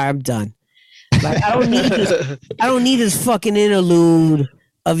like, all right, I'm done. Like I don't need this fucking interlude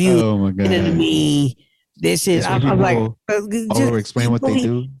of you listening to me. This is I'm like over explain what they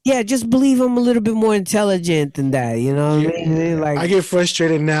do. Yeah, just believe I'm a little bit more intelligent than that. You know what I mean? Like I get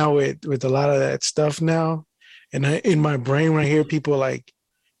frustrated now with a lot of that stuff now, and in my brain when I hear people like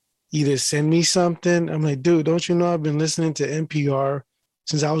either send me something, I'm like, dude, don't you know I've been listening to NPR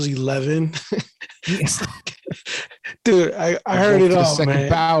since I was 11? Dude, I heard it all, second man.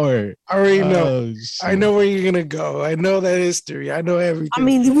 Power. I already know. I know where you're gonna go. I know that history. I know everything. I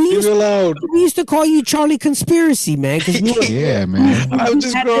mean, we used to call you Charlie Conspiracy, man. Yeah, man. I'm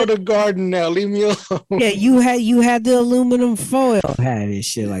just growing a garden now. Leave me alone. Yeah, you had the aluminum foil hat and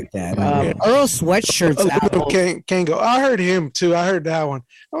shit like that. Earl Sweatshirt's album. Can't go. I heard him too. I heard that one.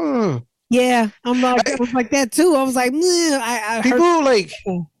 Yeah, I was like that too. I was like, I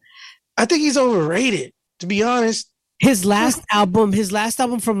people I think he's overrated, to be honest. His last album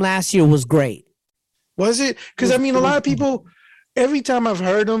from last year was great. Was it? Because a lot of people, every time I've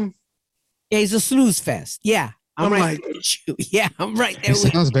heard him, yeah, he's a snooze fest. Yeah, I'm right. Yeah, I'm right. It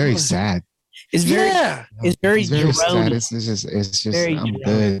sounds very sad. It's very sad. It's just I'm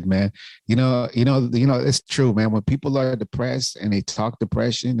good, man. It's true, man. When people are depressed and they talk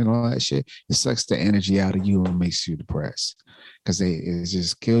depression and all that shit, it sucks the energy out of you and makes you depressed because it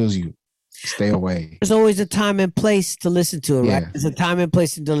just kills you. Stay away. There's always a time and place to listen to it, right? There's a time and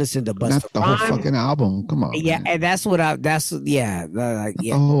place to listen to Busta Not the whole fucking album. Come on. Yeah, man. And that's what the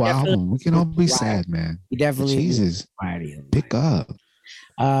whole album. We can all be sad, man. You definitely Jesus. Pick up.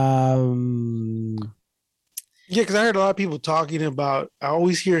 Yeah, Yeah, because I heard a lot of people talking about. I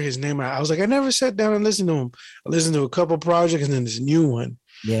always hear his name. I was like, I never sat down and listened to him. I listened to a couple projects and then this new one,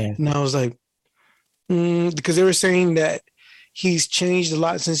 Yeah. and I was like, because they were saying that he's changed a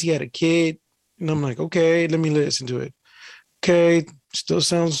lot since he had a kid, and I'm like, okay, let me listen to it. Okay, still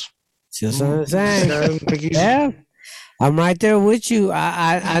sounds. Just what I'm saying. sounds like he's- Yeah. I'm right there with you.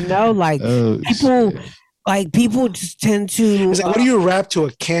 I know, like Oh, people, shit. like people just tend to It's like, what do you rap to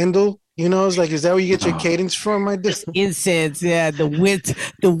a candle? You know, it's like, is that where you get your cadence from? My dick? incense, yeah, the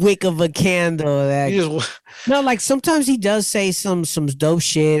wick of a candle. That You just, no, like sometimes he does say some dope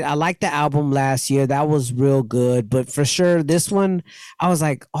shit. I liked the album last year. That was real good. But for sure, this one, I was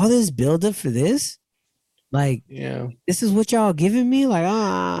like, all this build up for this? Like, yeah. this is what y'all giving me? Like,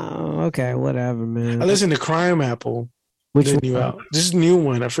 okay, whatever, man. I listened to Crime Apple. Which the one? new out. This is a new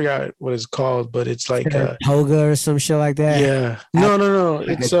one. I forgot what it's called, but it's like Toga or some shit like that? yeah. No.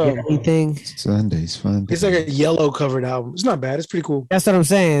 It's anything. Sundays fun. it's like a yellow covered album. It's not bad. It's pretty cool. That's what I'm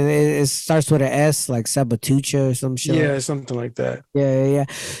saying. It starts with an S, like Sabatucha or some shit. Yeah, something like that.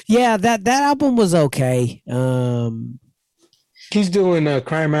 Yeah. That album was okay. He's doing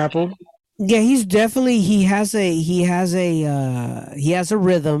Crime Apple. Yeah, he's definitely he has a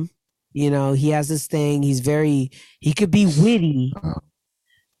rhythm. You know, he has this thing. He could be witty.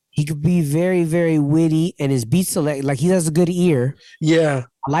 He could be very, very witty, and his beat select, like he has a good ear. Yeah.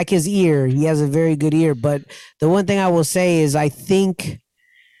 I like his ear. He has a very good ear. But the one thing I will say is I think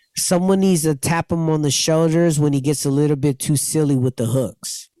someone needs to tap him on the shoulders when he gets a little bit too silly with the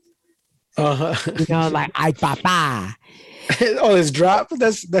hooks. Uh-huh. You know, like I papa. Oh, his drop.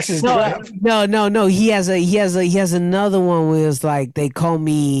 That's his drop. No. He has another one where it's like they call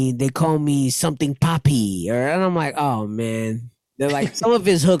me something poppy, and I'm like, oh man. They're like some of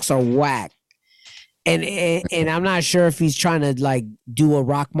his hooks are whack. And I'm not sure if he's trying to like do a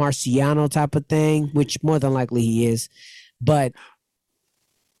Rock Marciano type of thing, which more than likely he is. But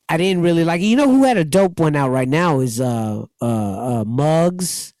I didn't really like it. You know who had a dope one out right now is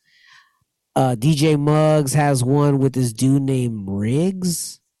Muggs. DJ Muggs has one with this dude named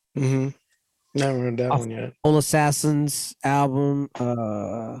Riggs. Mm-hmm. Never heard that one yet. Old Assassins album.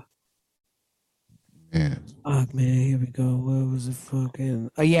 Yeah. Oh man, here we go. Where was it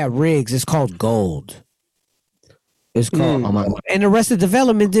fucking? Oh yeah, Riggs. It's called Gold. It's called and Arrested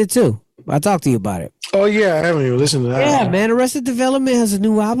Development did too. I talked to you about it. Oh yeah, I haven't even listened to that. Yeah, man. Arrested Development has a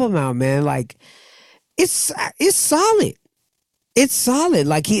new album out, man. Like it's solid. It's solid.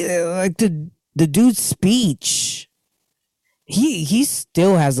 Like the dude's speech. He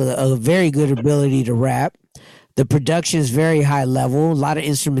still has a very good ability to rap. The production is very high level. A lot of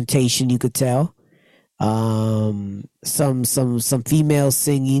instrumentation, you could tell. Some female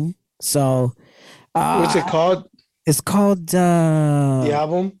singing. So what's it called? It's called The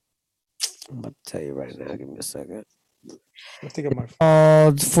album? I'm about to tell you right now. Give me a second. I think I might.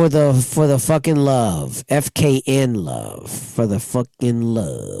 Called for the fucking love. FKN love. For the fucking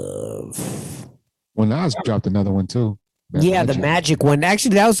love. Well, Nas dropped another one too. Yeah, the Magic one.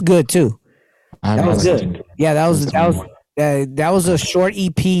 Actually, that was good too. That was good. Yeah, that was a short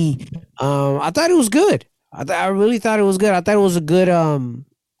EP. I thought it was good. I really thought it was good. I thought it was a good. I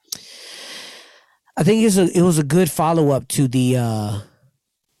think it was a good follow up to the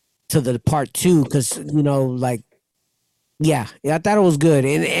part 2 because you know like yeah I thought it was good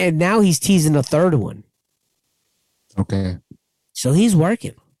and now he's teasing a third one. Okay. So he's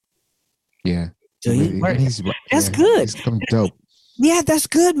working. Yeah. So he's working. That's yeah, good. It's come dope. Yeah, that's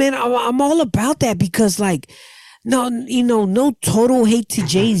good, man. I'm all about that because, like, no total hate to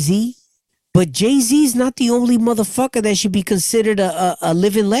Jay-Z, but Jay-Z's not the only motherfucker that should be considered a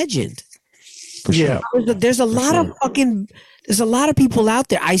living legend. For sure. Yeah. There's a lot of people out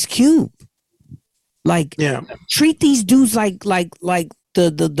there. Ice Cube, like, Yeah. treat these dudes like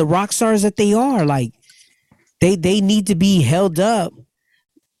the rock stars that they are. Like, they need to be held up.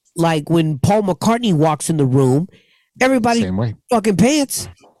 Like when Paul McCartney walks in the room, everybody Same way. fucking pants.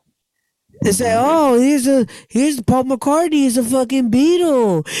 They say, "Oh, here's Paul McCartney. He's a fucking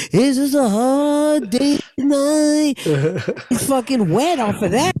Beatle. This is a hard day tonight." He's fucking wet off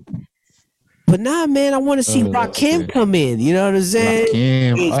of that. But nah, man, I want to see Rakim come in. You know what I'm saying?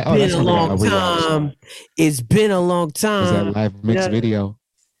 It's been a long time. It's been a long Was that time. live mix video?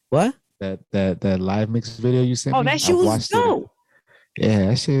 What? That live mix video you sent me? Oh, that shit I was watched it. dope. Yeah,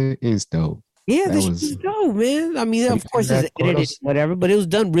 that shit is dope. Yeah, That this was- was dope, man. I mean, of course, that it's edited, photos? whatever, but it was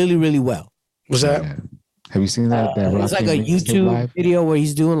done really, really well. Was that? Yeah. Have you seen that? That It's like Rakim a mixtape YouTube live? video where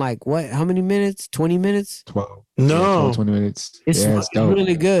he's doing like what? How many minutes? 20 minutes? 12. No. Yeah, 12, 20 minutes. It's, yeah, it's dope.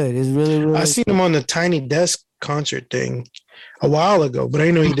 really good. It's really, really. I seen him on the Tiny Desk concert thing a while ago, but I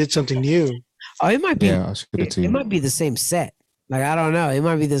didn't know he did something new. Oh, it might be. Yeah, I should have It too. might be the same set. Like I don't know. It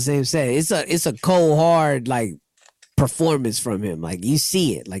might be the same set. It's a cold hard like performance from him. Like you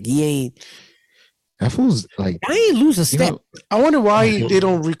see it. Like he ain't. That fool's like, I ain't lose a you step. know, I wonder why they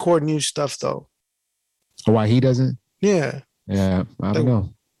don't record new stuff though. why he doesn't? Yeah. Yeah, I don't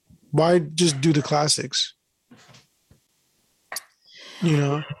know. Why just do the classics? You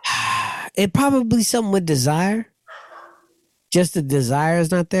know? It probably something with desire. Just the desire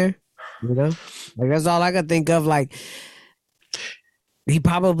is not there. You know, like that's all I could think of. Like he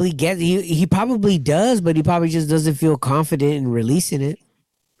probably he probably does, but he probably just doesn't feel confident in releasing it.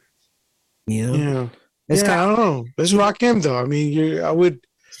 You know, Yeah. It's I don't know. Let's rock him though. I mean, I would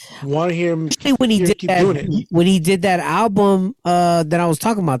want to hear him. especially when he Yeah, did keep doing that it. when he did that album that I was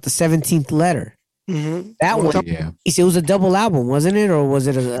talking about, the 17th Letter. Mhm. That Well, one, Yeah, it was a double album, wasn't it, or was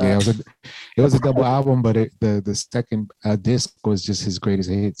it a? yeah, it was a double album, but the second disc was just his greatest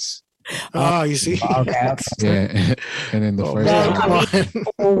hits. Ah, you see. Okay. Yeah, and then the Oh, first, man, album, come on.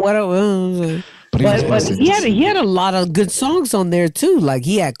 Well, what? But but he was but busting. he had a lot of good songs on there too. Like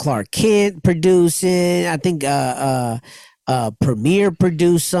he had Clark Kent producing. I think Premier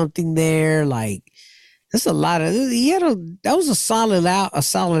produced something there. Like there's a lot of that was a solid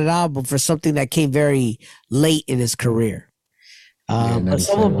album for something that came very late in his career. Yeah, But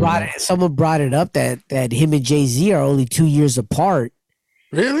someone brought it up that him and Jay-Z are only 2 years apart.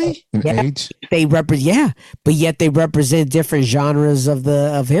 Really? in Yeah. age. But yet they represent different genres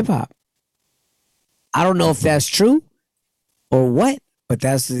of hip hop. I don't know if that's true or what, but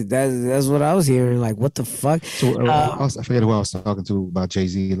that's what I was hearing. Like, what the fuck? So I forget who I was talking to about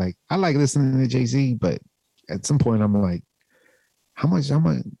Jay-Z. Like, I like listening to Jay-Z, but at some point I'm like, how much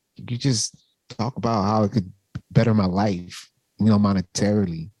you just talk about how it could better my life,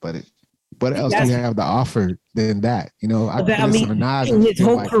 monetarily, but what else do you have to offer than that? I listen to Nas and his feel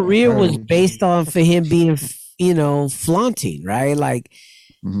whole like career was heard. based on for him being, flaunting, right? Like,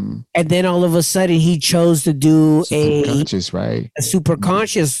 Mhm. and then all of a sudden he chose to do Conscious, right? a super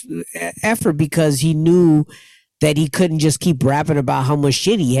conscious effort because he knew that he couldn't just keep rapping about how much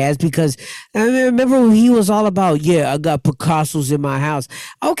shit he has. Because I remember when he was all about, I got Picassos in my house.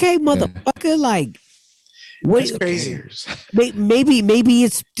 Okay, motherfucker, like. What, That's crazy. maybe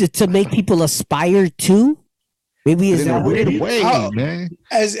it's to make people aspire to. Maybe it's In a that what it weird is. way, How- man.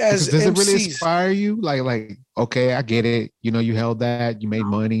 As Does it really MCs, inspire you? Like, okay, I get it. You held that, you made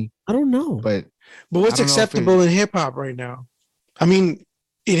money, I don't know. but but I don't what's know if acceptable in hip hop right now? I mean,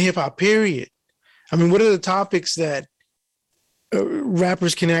 in hip hop, period. I mean, what are the topics that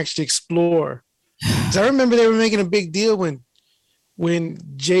rappers can actually explore? 'Cause I remember they were making a big deal when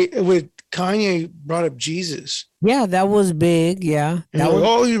Kanye brought up Jesus. Yeah, that was big. Yeah, And that like, was,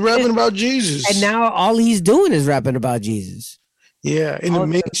 oh, he's rapping about Jesus. and now all he's doing is rapping about Jesus. yeah, in the all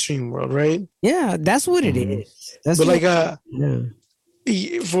the- mainstream world, right? Yeah, that's what it Mhm. is. That's But what- like,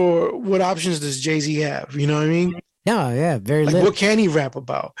 yeah, for what options does Jay-Z have? You know what I mean? yeah, very Like, little. what can he rap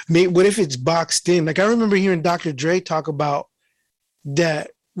about? What if it's boxed in? Like, I remember hearing Dr. Dre talk about that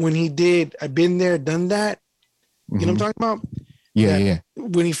when he did I've Been There, Done That. You know what I'm talking about? yeah, Yeah. yeah.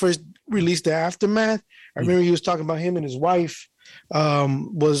 When he first released the Aftermath, I remember he was talking about him and his wife.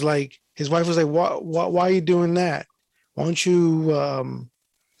 Was like, his wife was like, why are you doing that? Why don't you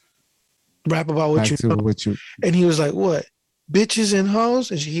rap about what Back you to know? what you And he was like, what? Bitches and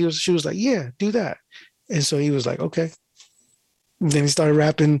hoes? And she was like, yeah, do that. And so he was like, okay. And then he started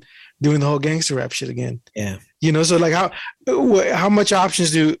rapping, doing the whole gangster rap shit again. Yeah. So like how much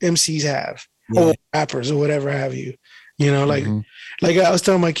options do MCs have? Yeah. Or rappers or whatever have you? Like Mhm. like I was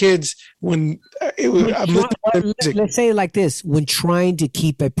telling my kids when I'm listening to music. Let's say it like this: when trying to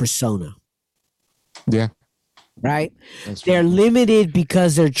keep a persona, Yeah, right? that's They're limited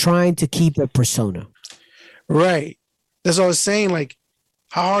because they're trying to keep a persona. Right. That's what I was saying. Like,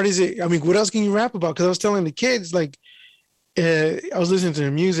 how hard is it? I mean, what else can you rap about? Because I was telling the kids, like, I was listening to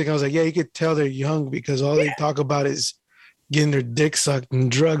their music. I was like, yeah, you could tell they're young because all they talk about is getting their dick sucked and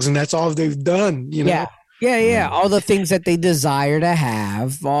drugs, and that's all they've done. Yeah. All the things that they desire to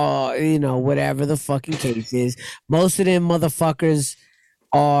have, whatever the fucking case is. Most of them motherfuckers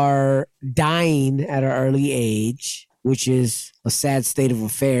are dying at an early age, which is a sad state of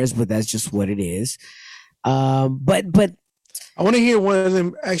affairs, but that's just what it is. But I want to hear one of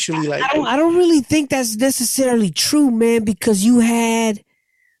them actually like. I don't really think that's necessarily true, man, because you had,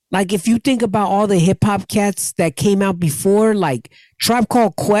 like, if you think about all the hip hop cats that came out before, like Tribe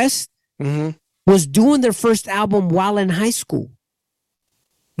Called Quest Mhm. was doing their first album while in high school.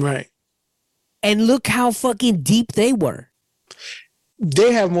 Right. And look how fucking deep they were.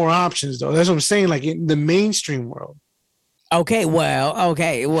 They have more options though. That's what I'm saying. Like in the mainstream world. Okay, well,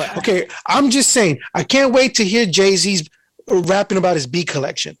 Okay, I'm just saying, I can't wait to hear Jay-Z's rapping about his bee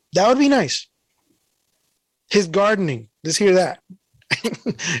collection. That would be nice. His gardening. Let's hear that.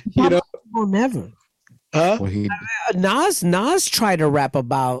 You know, well, never. huh? Well, he Nas tried to rap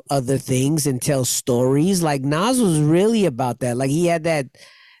about other things and tell stories. Like Nas was really about that. Like he had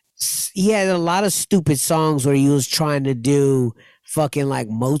a lot of stupid songs where he was trying to do fucking like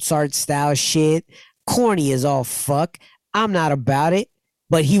Mozart style shit. Corny as all fuck. I'm not about it,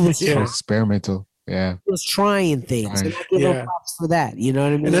 but he was Yeah. experimental. Yeah. trying things. And I give Yeah. him props for that. You know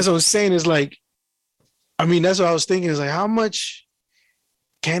what I mean? And that's what I'm saying is like, I mean, that's what I was thinking is like, how much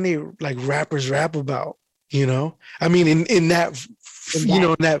can they like rappers rap about? You know, I mean, in that, you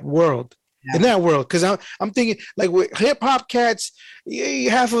know, in that world, in that world, because I'm thinking like with hip hop cats,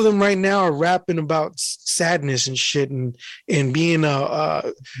 half of them right now are rapping about sadness and shit and being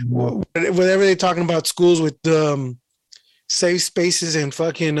whatever they're talking about schools with safe spaces and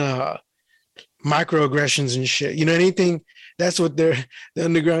fucking microaggressions and shit. You know, anything that's what they're the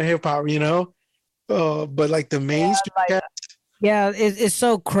underground hip hop. You know, but like the mainstream cats. Yeah, it's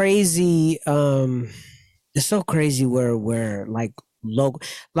so crazy. It's so crazy where like local,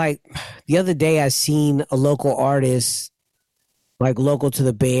 like the other day I seen a local artist, like local to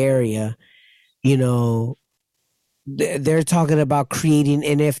the Bay Area. You know, they're talking about creating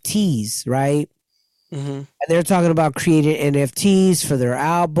NFTs, right? Mm-hmm. And they're talking about creating NFTs for their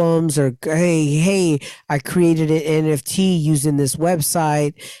albums, or hey, I created an NFT using this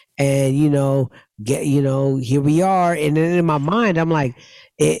website, and here we are. And then in my mind, I'm like,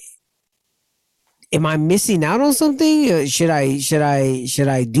 am I missing out on something? Should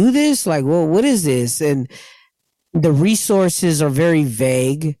I do this? Like, well, what is this? And the resources are very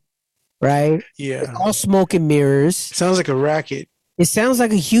vague, right? Yeah, It's all smoke and mirrors. sounds like a racket. It sounds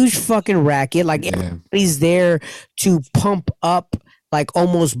like a huge fucking racket. Like Yeah. everybody's there to pump up, like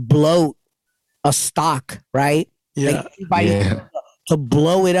almost bloat a stock, right? Yeah, Like everybody Yeah. to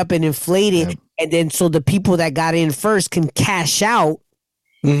blow it up and inflate it, Yeah. and then so the people that got in first can cash out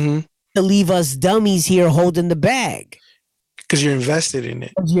mm-hmm. to leave us dummies here holding the bag. Because you're invested in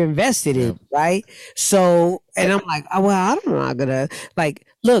it. You're invested in, right? So, and I'm like, oh, well, I'm not gonna like.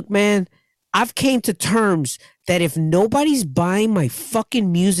 Look, man, I've came to terms that if nobody's buying my fucking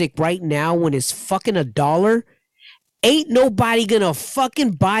music right now when it's fucking $1, ain't nobody gonna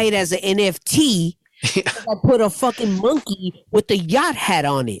fucking buy it as an NFT. I put a fucking monkey with the yacht hat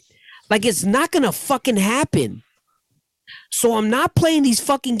on it. Like it's not gonna fucking happen. So I'm not playing these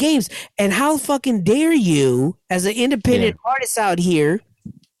fucking games. And how fucking dare you, as an independent artist out here,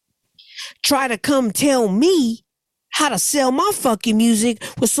 try to come tell me how to sell my fucking music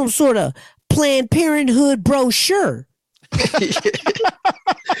with some sort of Planned Parenthood brochure?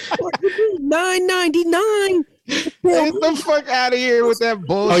 $9.99. Get the fuck out of here with that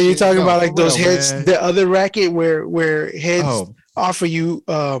bullshit. Oh, you're talking Yo, about like for those real, heads, man. the other racket where heads Oh. offer you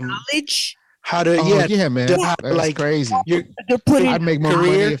Knowledge. how to Oh, yeah, man. how to, That's like crazy. you're They're putting I'd make more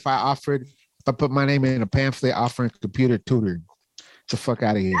career. money if I put my name in a pamphlet offering computer tutoring. Get the fuck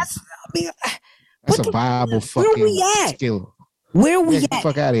out of here. I mean, That's what a the- viable where we fucking at? skill. where we Get the at?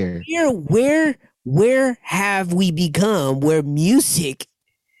 fuck out of here. Where have we become where music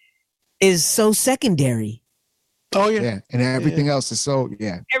is so secondary? Oh yeah. Yeah, and everything else is so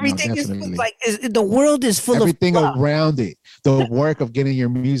Everything is definitely. like the world is full Everything of fluff. around it. The work of getting your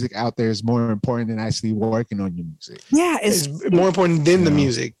music out there is more important than actually working on your music. Yeah, It's more important than the Yeah.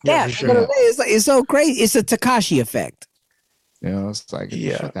 music. yeah. for you know, sure. it's like it's so crazy. It's a Takashi effect. You know, it's like get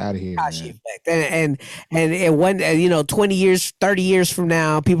Yeah. the fuck out of here. Takashi Man. effect. And when 20 years, 30 years from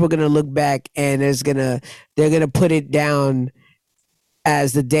now, people are gonna look back and they're gonna put it down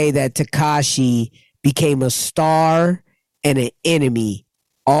as the day that Takashi became a star and an enemy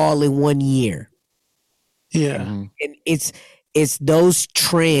all in 1 year. Yeah. Mhm. And it's those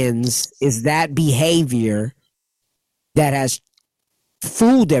trends, is that behavior that has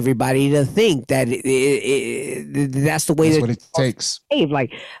fooled everybody to think that that's the way That's that what it takes. behave.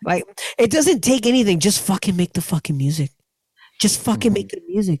 Like it doesn't take anything. Just fucking make the fucking music. Just fucking make the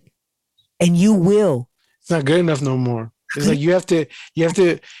music, and you will. It's not good enough no more. It's like you have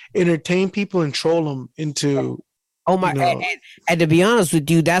to entertain people and troll them into Oh my! You know. And to be honest with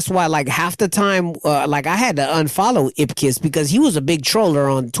you, that's why like half the time, like I had to unfollow Ipkiss because he was a big troller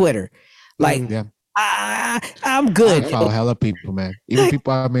on Twitter. Like Yeah. I'm good. I follow hella people, man. Even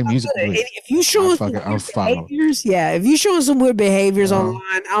people I made music with. If you showing some fucking weird unfollow. behaviors, if you showing some weird behaviors Uh-huh.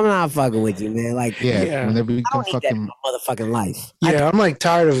 online, I'm not fucking with you, man. Like, Yeah, Yeah. when they I become don't need that in fucking my motherfucking life. Yeah, I'm like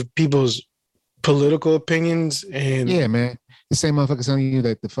tired of people's political opinions and yeah, man. The same motherfucker telling you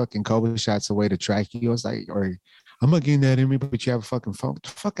that the fucking COVID shot's a way to track you. I was like, or I'm not getting that in me, but you have a fucking phone. Get the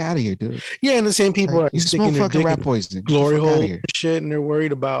fuck out of here, dude. Yeah, and the same people Like, are you sticking smoke their fucking dick rat in poison. glory Get the fuck hole outta and here. shit, and they're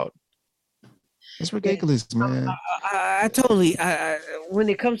worried about. It's ridiculous, man. I totally. When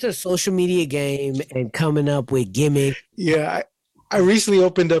it comes to the social media game and coming up with gimmick, Yeah, I recently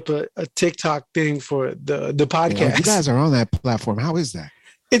opened up a TikTok thing for the Yeah, podcast. you guys are on that platform. How is that?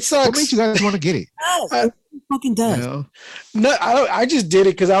 It What sucks. makes you guys want to get it? it fucking You does. know? No, I just did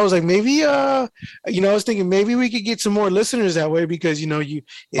it because I was like, maybe, I was thinking maybe we could get some more listeners that way because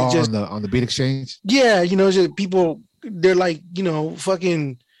just On the Beat Exchange. yeah, just people they're like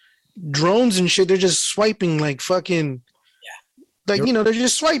fucking drones and shit. They're just swiping like fucking like they're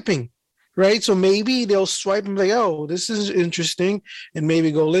just swiping, right? So maybe they'll swipe and be like, oh, this is interesting, and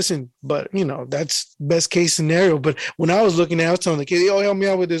maybe go listen. But that's best case scenario. But when I was looking at it, I was telling the kids, oh, help me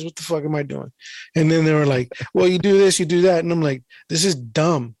out with this. What the fuck am I doing? And then they were like, well, you do this, you do that, and I'm like, this is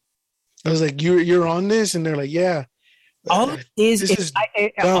dumb. I was like, you're on this, and they're like, yeah. All it is, This is all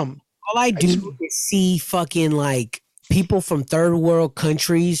dumb. I do just- is see fucking like people from third world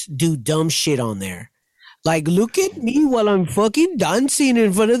countries do dumb shit on there. Like, look at me while I'm fucking dancing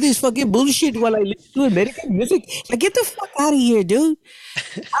in front of this fucking bullshit while I listen to American music. Like, get the fuck out of here, dude.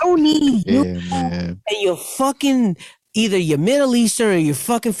 I don't need Yeah, you man. and you're fucking either you're Middle Eastern or you're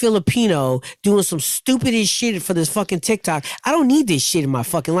fucking Filipino doing some stupidest shit for this fucking TikTok. I don't need this shit in my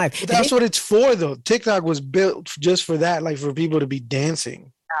fucking life. But that's what it's for, though. TikTok was built just for that, like for people to be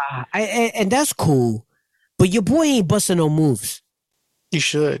dancing. And that's cool. But your boy ain't busting no moves. You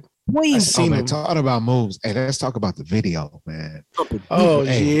should. Boy I ain't see. Oh, man, him. talking about moves. Hey, let's talk about the video, man. bumping. Oh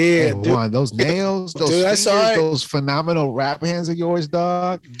Hey, yeah, hey, dude. Juan, those nails, those Dude, I saw fingers, it. those phenomenal rap hands of yours,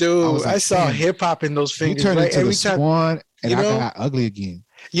 dog. Dude, was like, I saw damn. hip hop in those You fingers. turned Right? into Every the time, swan, and you I know- got ugly again.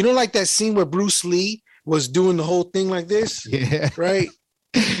 like that scene where Bruce Lee was doing the whole thing like this, Yeah. right?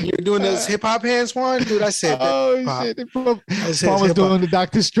 You're doing those hip hop hands, Juan. Dude, I said that. Oh hip-hop. shit! Paul I said was hip-hop. doing the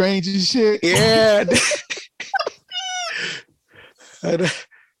Doctor Strange and shit. Yeah.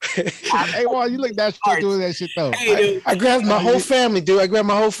 Hey, Juan, you look natural doing that shit though. I grabbed my whole family, dude. I grabbed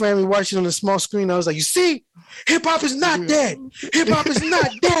my whole family watching on the small screen. I was like, you see, hip hop is not dead. Hip hop is not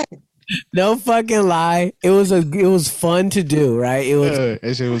dead. No fucking lie. It was fun to do, right? It was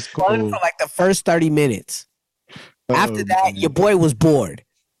That shit was fun cool. for like the first 30 minutes. After Oh, that, man. your boy was bored.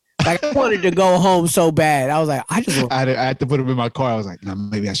 Like, I wanted to go home so bad. I was like, I just want, I had to put him in my car. I was like, no,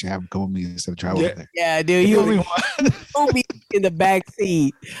 maybe I should have him come with me instead of travel Yeah. there. yeah, dude, you threw me in the back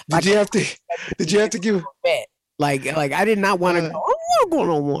seat. Did you have to give Bet. Like I did not want to go. I don't want to go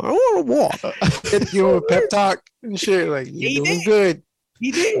no more. I want to walk. you a pep talk and shit? Like, He you're doing did. good.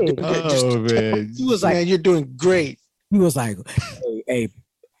 He did. Oh man. He was like, Man, you're doing great. hey,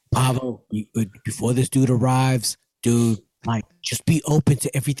 Pablo, before this dude arrives, dude, like, just be open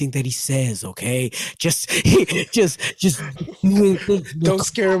to everything that he says, okay? Just Don't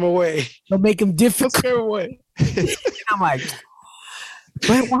scare him away. don't make him difficult. Scare him away. And I'm like,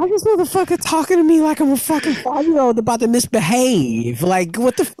 but why this motherfucker talking to me like I'm a fucking 5-year-old about to misbehave? Like,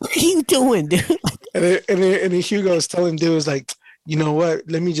 what the fuck are you doing, dude? And then Hugo's telling dudes like, you know what?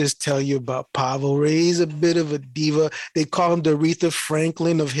 Let me just tell you about Pavel Ray. He's a bit of a diva. They call him the Aretha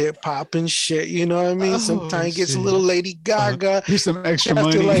Franklin of hip hop and shit. You know what I mean? Oh, Sometimes he gets a shit. little Lady Gaga. Here's some extra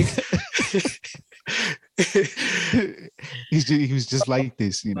After, money. like- he was just like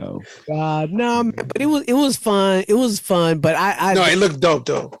this, you know. God, no, man, but it was fun. It was fun, but I No, it looked dope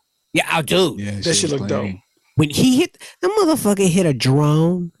though. yeah, I'll do. Yeah, That shit looked dope. When he hit the motherfucker hit a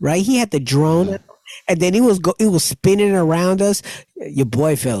drone, right? He had the drone, and then it was spinning around us. Your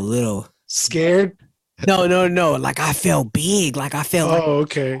boy felt little. Scared? No. Like, I felt big. Like, I felt like Oh,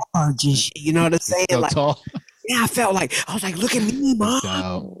 okay. large and shit. You know what I'm saying? So Like, tall. yeah, I was like, look at me, mom.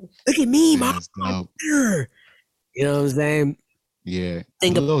 Dope. Look at me, mom. That's dope. You know what I'm saying? Yeah.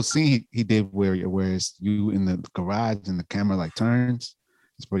 Think The of- little scene he did where it's you in the garage and the camera like turns.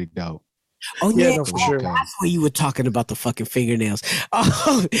 It's pretty dope. Oh Yeah, yeah, no, for oh, sure. that's where you were talking about the fucking fingernails.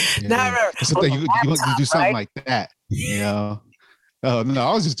 Oh, Yeah. now I remember. It's something you do something like that, you know. Oh no,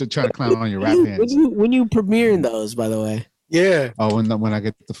 I was just trying to clown on your rap hands. When you premiering those, by the way. Yeah. Oh, when I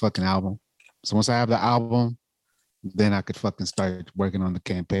get the fucking album. So once I have the album, then I could fucking start working on the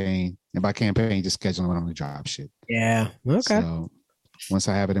campaign. And by campaign, just scheduling when I'm gonna drop shit. Yeah. Okay. So once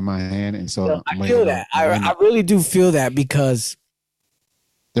I have it in my hand, and so I I'm feel waiting that. on- I really do feel that because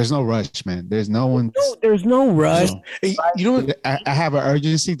there's no rush, man. There's no one. there's no rush. Hey, you know what? I have an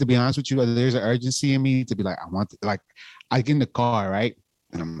urgency, to be honest with you. There's an urgency in me to be like, I get in the car, right?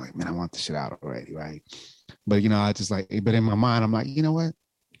 And I'm like, man, I want this shit out already, right? But, you know, I just like, but in my mind, I'm like, you know what?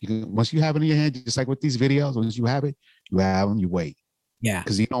 Once you have it in your hand, just like with these videos, once you have it, you have them, you wait. Yeah.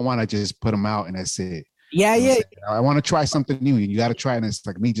 Because you don't want to just put them out and that's it. Yeah, You know yeah. what I'm saying? I want to try something new. You got to try it. And it's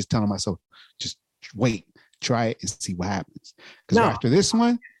like me just telling myself, just wait, try it and see what happens. Because No. after this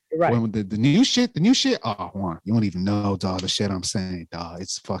one, Right. when the new shit, oh, Juan, you don't even know, dog, the shit I'm saying, dog.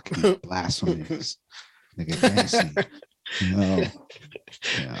 It's fucking blasphemous. Nigga, dancing.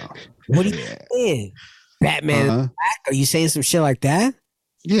 What are you saying? Batman Uh-huh. black? Are you saying some shit like that?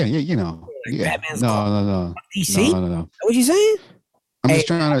 Yeah, Like yeah. Batman's No. DC? No. What you saying?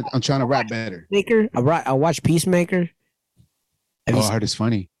 I'm trying to rap better. Peacemaker? I watched Peacemaker. Have you I heard it's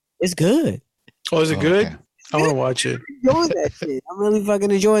funny. It's good. Oh, is it good? Okay. I want to watch it. Enjoying that shit. I'm really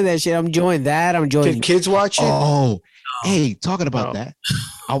fucking enjoying that shit. I'm enjoying that. I'm enjoying. Can kids watch it? Oh, hey, talking about Oh. that.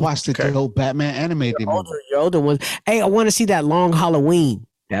 I watched the old Batman animated movie. Your older ones. Hey, I want to see that Long Halloween.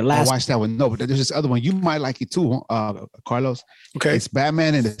 That I last. watched that one. No, but there's this other one. You might like it too, Carlos. Okay. It's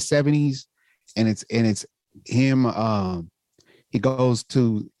Batman in the 70s, and it's him. He goes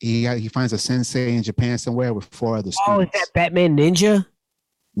to he finds a sensei in Japan somewhere with 4 other Oh, is students. that Batman Ninja?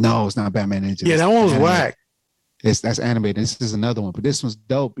 No, it's not Batman Ninja. Yeah, that one was whack. That's animated. This is another one, but this one's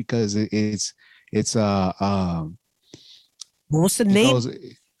dope because it's What's the it name? goes-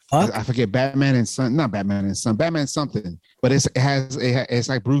 I forget Batman and Son, not Batman and Son, Batman something, but it's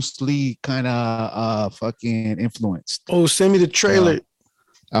like Bruce Lee kind of fucking influenced. Oh, send me the trailer.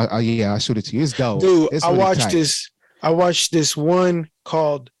 Yeah, I'll shoot it to you. It's dope. Dude, It's I really watched tight. this. I watched this one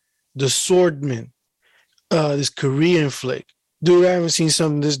called The Swordman. This Korean flick. Dude, I haven't seen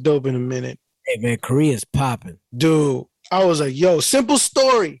something this dope in a minute. Hey man, Korea's popping. Dude, I was like, yo, simple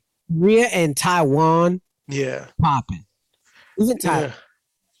story. Korea and Taiwan Yeah. popping. Even Taiwan.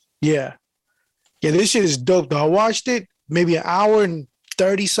 Yeah. Yeah, this shit is dope though. I watched it maybe an hour and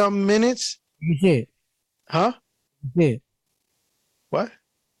 30 something minutes. You see it? Huh? You see it? What?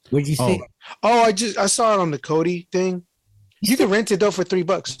 What'd you see? Oh, I saw it on the Cody thing. You can rent it though for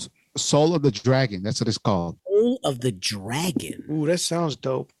 $3. Soul of the Dragon. That's what it's called. Soul of the Dragon. Ooh, that sounds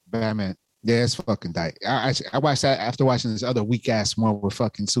dope. Batman. Yeah, it's fucking tight. I watched that after watching this other weak ass one where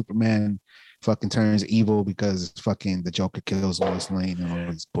fucking Superman fucking turns evil because fucking the Joker kills Lois Lane and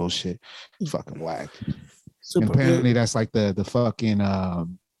all this bullshit. It's fucking whack. And Super. apparently that's like the fucking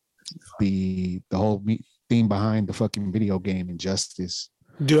the whole theme behind the fucking video game Injustice.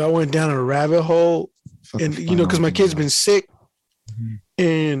 Dude, I went down a rabbit hole Fucking and you know, because my phenomenal. kid's been sick. Mhm.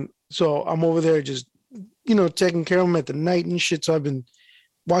 And so I'm over there just, taking care of him at the night and shit. So I've been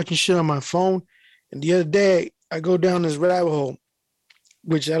watching shit on my phone. And the other day, I go down this rabbit hole,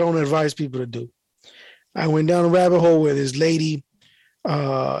 which I don't advise people to do. I went down a rabbit hole where this lady,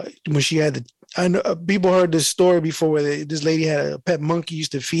 when she had I know people heard this story before where this lady had a pet monkey,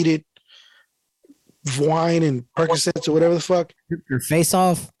 used to feed it wine and Percocets or whatever the fuck. Rip your face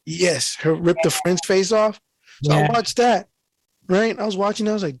off. Yes, her ripped the friend's face off. So I watched that. Right, I was watching.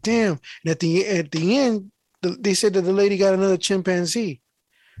 I was like, "Damn!" And at the end, they said that the lady got another chimpanzee.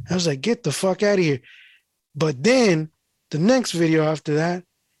 I was like, "Get the fuck out of here!" But then the next video after that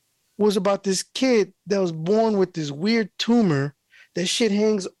was about this kid that was born with this weird tumor. That shit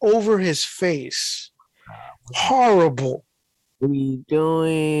hangs over his face. Horrible. What are you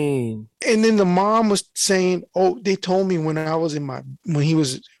doing? And then the mom was saying, "Oh, they told me when I was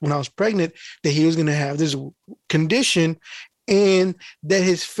pregnant that he was gonna have this condition, and that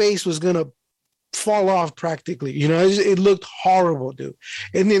his face was gonna fall off practically. It looked horrible, dude."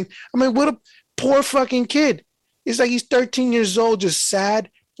 And then what a poor fucking kid. It's like he's 13 years old, just sad.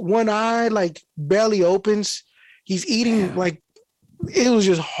 One eye like barely opens. He's eating like. It was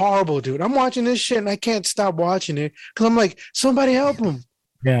just horrible, dude. I'm watching this shit and I can't stop watching it because I'm like, somebody help him.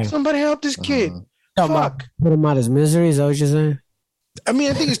 Yeah. Somebody help this kid. Fuck. Put him out his misery. Is that what you're saying? I mean,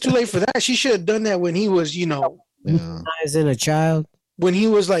 I think it's too late for that. She should have done that when he was, Yeah. As in a child. when he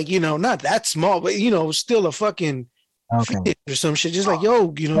was like, not that small, but still a fucking Okay. fetus or some shit. Just like, yo,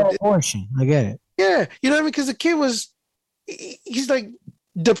 Abortion. I get it. yeah, you know what I mean? Because the kid he's like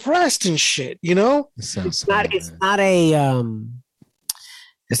depressed and shit. It sounds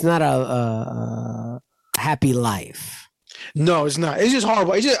It's not a happy life. No, it's not. It's just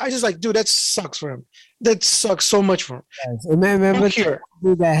horrible. I just like, dude, that sucks for him. That sucks so much for him. Remember No the cure.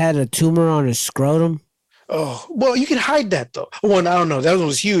 dude that had a tumor on his scrotum? Oh, well, you can hide that though. Well, I don't know. That one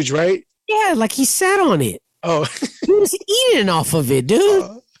was huge, right? Yeah, like he sat on it. Oh, He was eating off of it, dude.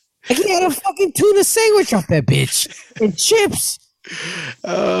 Like he had a fucking tuna sandwich off that bitch and chips.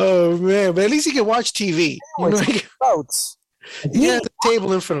 oh man. But at least he can watch TV. Boats. He had the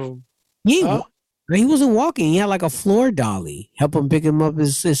table in front of him. Huh? He wasn't walking. He had like a floor dolly help him pick him up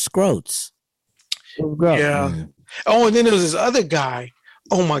his scrotes. It was gross. Yeah. Oh, and then there was this other guy.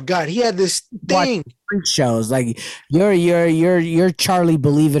 Oh my God, he had this thing, Freak shows like you're Charlie,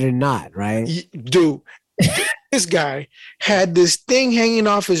 believe it or not, right? dude. This guy had this thing hanging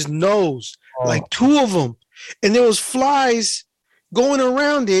off his nose, like two of them, and there was flies going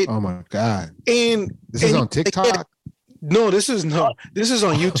around it. Oh my God. And This is on TikTok? No, this is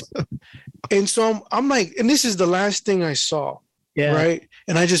on YouTube. And so I'm like, and this is the last thing I saw. Yeah. Right.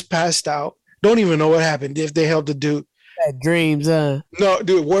 And I just passed out. Don't even know what happened if they helped the dude. Bad dreams, huh? No,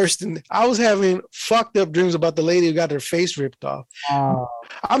 dude, worse than I was having fucked up dreams about the lady who got her face ripped off.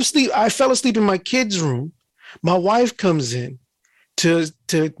 I fell asleep in my kid's room. My wife comes in to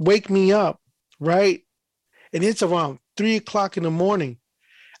wake me up, right? And it's around 3:00 in the morning.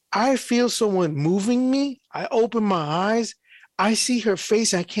 I feel someone moving me. I open my eyes. I see her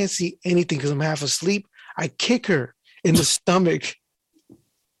face. I can't see anything because I'm half asleep. I kick her in the stomach.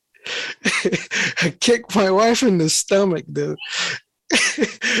 I kicked my wife in the stomach, dude.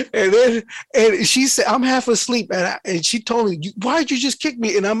 and she said, I'm half asleep. And she told me, why'd you just kick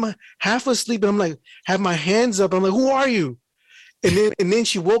me? And I'm half asleep. And I'm like, have my hands up. I'm like, who are you? And then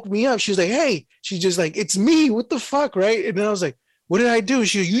she woke me up. She was like, hey, she's just like, it's me. What the fuck? Right. And then I was like, what did I do?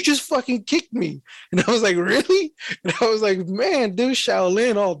 She was, you just fucking kicked me. And I was like, really? And I was like, man, dude,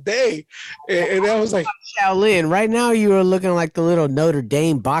 Shaolin all day. And I was like, Shaolin. Right now, you are looking like the little Notre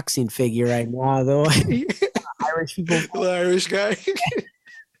Dame boxing figure right now, though. Irish people. The Irish guy.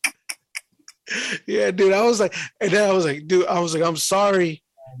 Yeah, dude. I was like, and then I was like, dude, I'm sorry.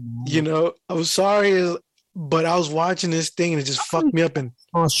 You know, I was sorry, but I was watching this thing and it just fucked me up. And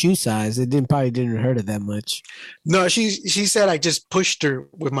small shoe size. It probably didn't hurt her that much. no, she said I just pushed her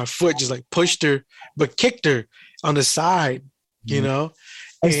with my foot, just like pushed her, but kicked her on the side, you know.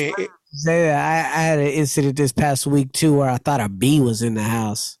 And Say that I had an incident this past week too where I thought a bee was in the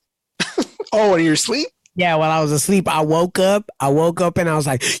house. oh, in your sleep? Yeah, while I was asleep, I woke up and I was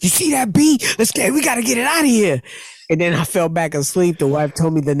like, you see that bee? We got to get it out of here. And then I fell back asleep. The wife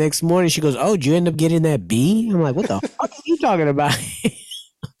told me the next morning, she goes, oh, did you end up getting that bee? I'm like, what the fuck are you talking about?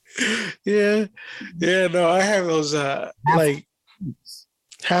 Yeah. Yeah, no, I have those like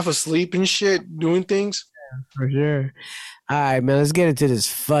half asleep and shit doing things. For sure. All right, man, let's get into this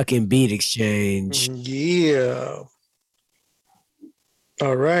fucking beat exchange. Yeah.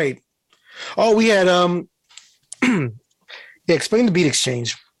 All right. Oh, we had yeah, explain the beat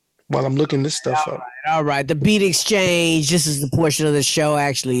exchange while I'm looking this stuff up. All right. The beat exchange. This is the portion of the show.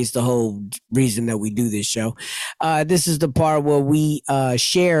 Actually, it's the whole reason that we do this show. This is the part where we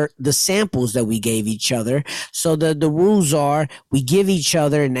share the samples that we gave each other. So the rules are we give each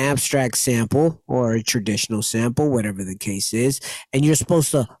other an abstract sample or a traditional sample, whatever the case is, and you're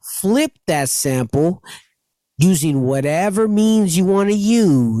supposed to flip that sample using whatever means you want to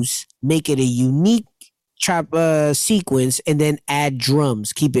use, make it a unique sequence, and then add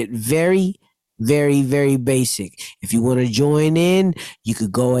drums. Keep it very, very, very basic. If you want to join in, you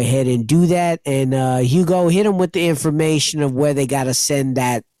could go ahead and do that. And Hugo, hit them with the information of where they got to send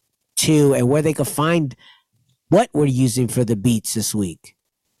that to and where they can find what we're using for the beats this week.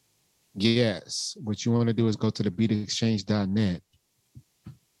 Yes. What you want to do is go to the beatexchange.net.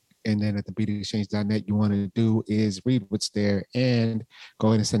 And then at the beatexchange.net, you want to do is read what's there and go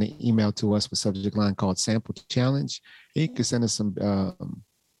ahead and send an email to us with subject line called Sample Challenge. And you can send us some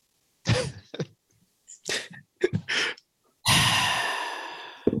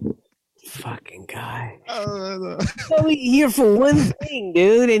fucking guy. Only here for one thing,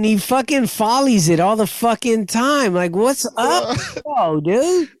 dude, and he fucking follies it all the fucking time. Like, what's up? Oh,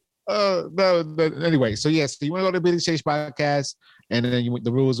 dude. No, anyway, so yes, so you want to go to the Beat Exchange podcast, and then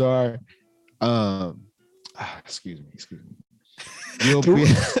the rules are, excuse me, you'll be.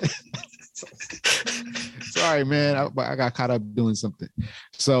 Sorry, man, I got caught up doing something.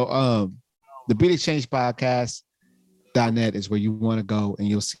 So, the Beat Exchange podcast.net is where you want to go, and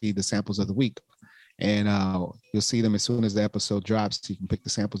you'll see the samples of the week, and you'll see them as soon as the episode drops. So you can pick the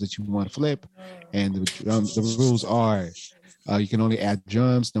samples that you want to flip, and the rules are. You can only add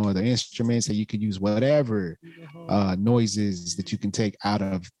drums, no other instruments, and you can use whatever noises that you can take out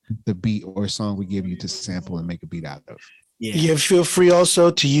of the beat or song we give you to sample and make a beat out of. Yeah, feel free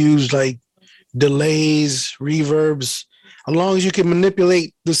also to use like delays, reverbs, as long as you can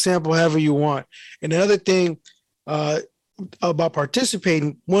manipulate the sample however you want. And the other thing about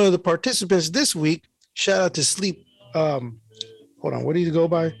participating, one of the participants this week, shout out to Sleep. Hold on, what did he go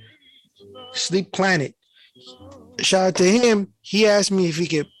by? Sleep Planet. Shout out to him. He asked me if he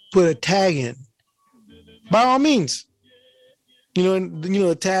could put a tag in. By all means, you know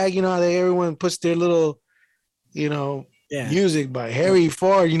the tag. You know how everyone puts their little, music by Harry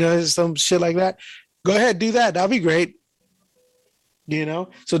Ford. Some shit like that. Go ahead, do that. That'll be great.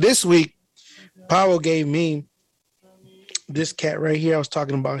 So this week, Powell gave me this cat right here. I was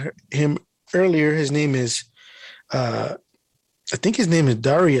talking about him earlier. His name is, I think his name is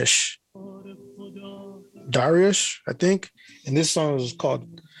Darius. Darius, I think. And this song is called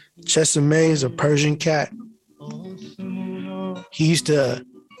Chesame is a Persian cat. He's from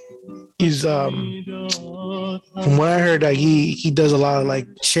what I heard, like he does a lot of like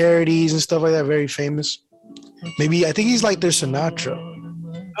charities and stuff like that. Very famous. Maybe I think he's like their Sinatra.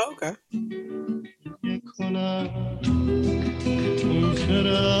 Oh, okay.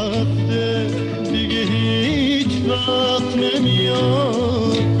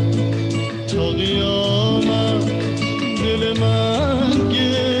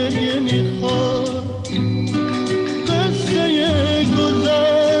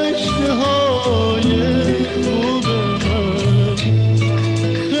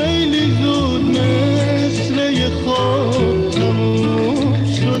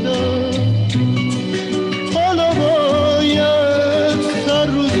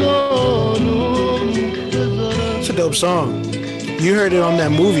 Dope song. You heard it on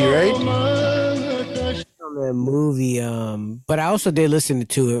that movie, right? On that movie, but I also did listen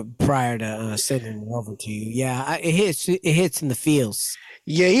to it prior to sending it over to you. Yeah, it hits in the feels.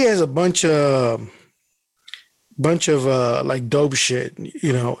 Yeah, he has a bunch of like dope shit,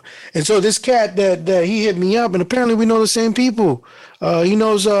 you know. And so this cat that he hit me up, and apparently we know the same people. He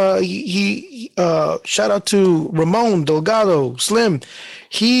knows. He shout out to Ramon Delgado Slim.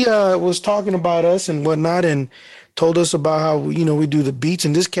 He was talking about us and whatnot, and told us about how we do the beats.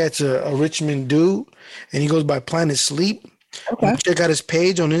 And this cat's a Richmond dude, and he goes by Planet Sleep. Okay. Check out his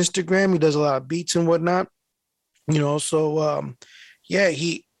page on Instagram. He does a lot of beats and whatnot. So yeah,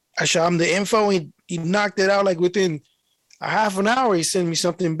 I shot him the info. He knocked it out like within a half an hour. He sent me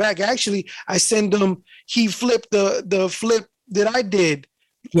something back. Actually, I sent him. He flipped the flip that I did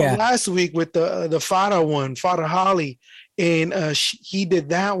last week with the Fada one, Fada Holly. And he did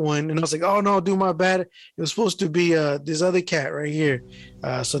that one, and I was like, "Oh no, do my bad." It was supposed to be this other cat right here.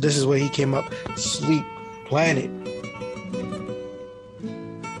 So this is where he came up. Sleep Planet.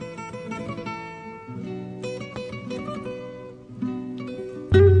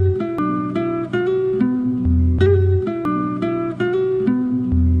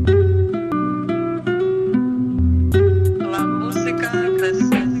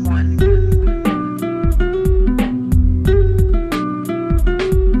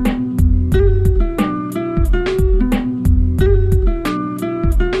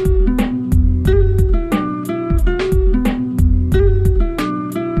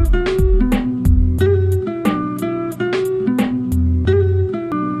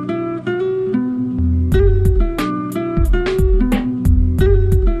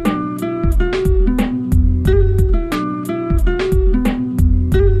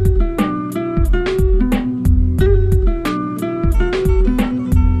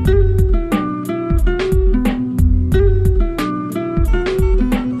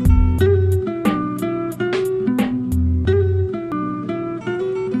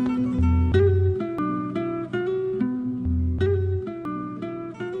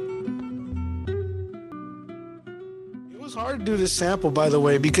 Sample, by the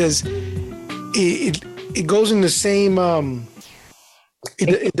way, because it goes in the same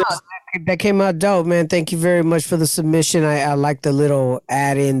that came out dope, man. Thank you very much for the submission. I like the little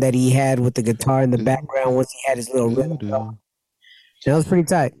add-in that he had with the guitar in the background once he had his little rhythm. That was pretty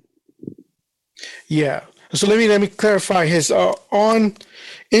tight. Yeah. So let me clarify his on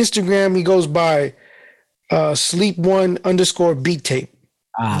Instagram. He goes by sleep1_beat tape.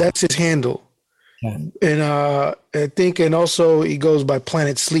 That's his handle. Yeah. And I think, and also he goes by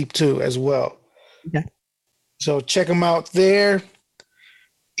Planet Sleep too as well. Okay. So check him out there.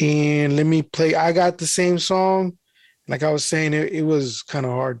 And let me play. I got the same song. Like I was saying, it was kind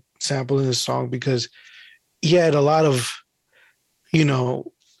of hard sampling this song because he had a lot of,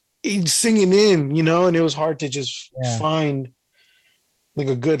 he's singing in, and it was hard to just find like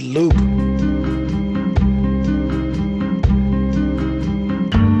a good loop.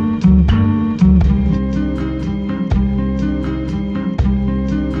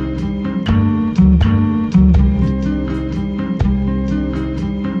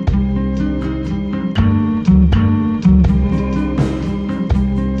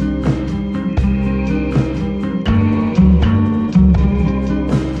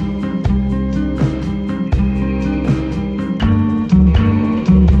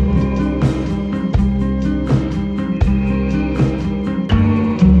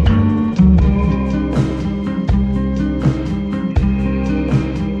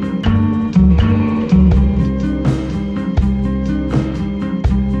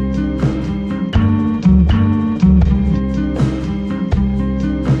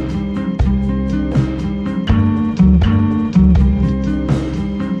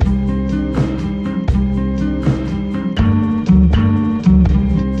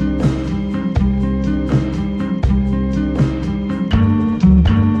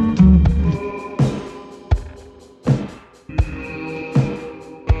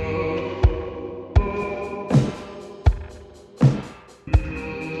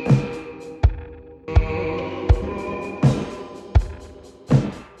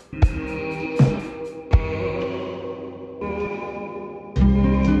 Trying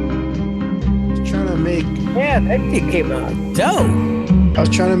to make. Yeah, that shit came out dope. I was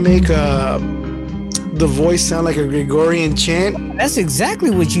trying to make the voice sound like a Gregorian chant. That's exactly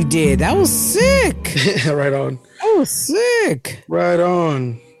what you did. That was sick. Right on. That was sick. Right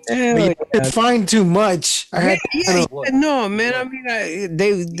on. Hell But you yeah. didn't find too much. I had to kind of, No, man. I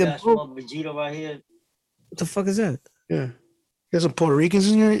mean, Got some of Vegeta right here. what the fuck is that? yeah. There's some Puerto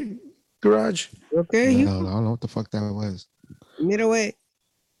Ricans in your garage. Okay, you I don't know what the fuck that was. middleweight.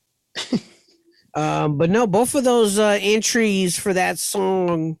 But no, both of those entries for that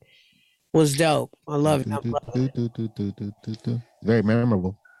song was dope. I love it. I love it. Very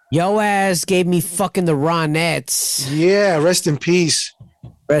memorable. Yo ass gave me fucking the Ronettes. Yeah, rest in peace.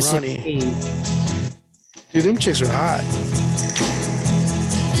 Rest in Ronnie. peace. Dude, them chicks are hot.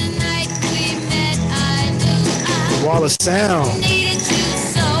 The night we met, I knew I Wall of sound. needed you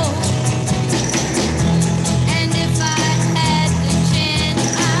so. And if I had the chance,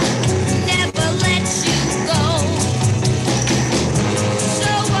 I'd never let you go.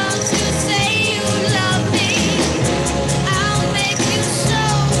 So won't you say you love me? I'll make you so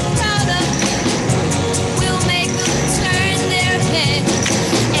proud of you. We'll make them turn their head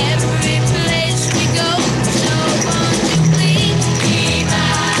every place we go. So won't you please be my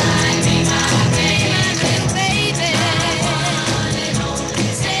baby?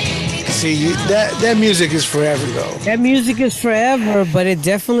 See, that music is forever though. That music is forever, but it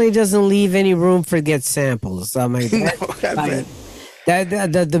definitely doesn't leave any room for get samples. I mean, that, I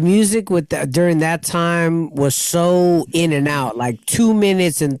bet. the music with during that time was so in and out, like 2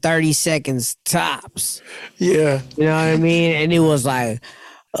 minutes and 30 seconds tops. Yeah. You know what I mean? And it was like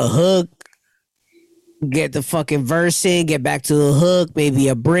a hook, get the fucking verse in, get back to the hook, maybe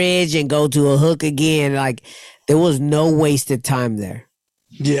a bridge, and go to a hook again. Like there was no wasted time there.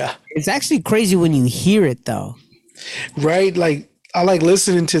 Yeah. It's actually crazy when you hear it though. Right? Like I like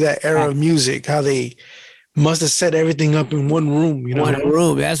listening to that era of music, how they must have set everything up in one room, you know. One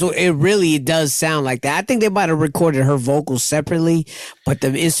room. That's what it really does sound like that. I think they might have recorded her vocals separately, but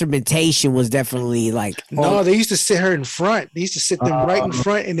the instrumentation was definitely like No, they used to sit her in front. They used to sit them right in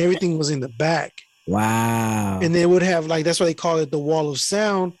front and everything was in the back. wow. And they would have like that's why they call it the wall of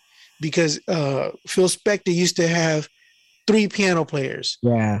sound, because Phil Spector used to have 3 piano players,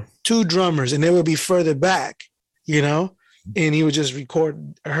 Yeah. 2 drummers, and they would be further back, you know, and he would just record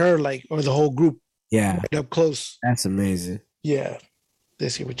her like or the whole group Yeah. right up close. That's amazing. Yeah.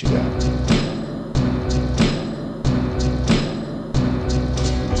 Let's see what you got.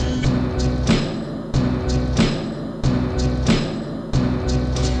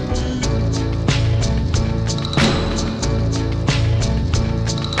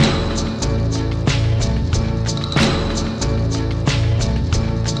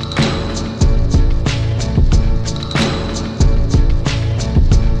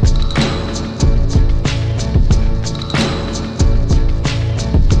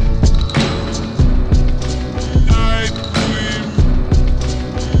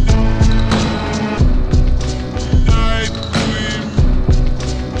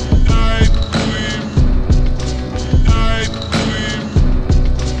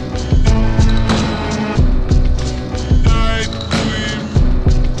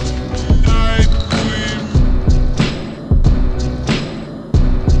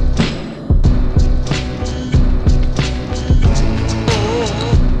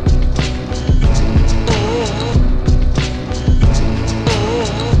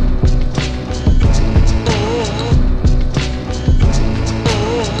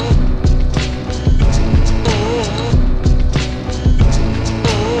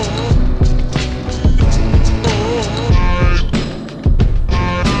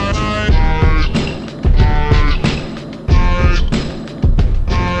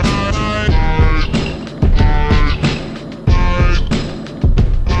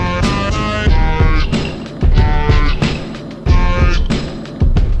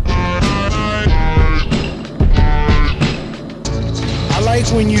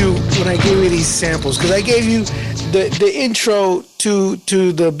 When I gave you these samples, because I gave you the intro to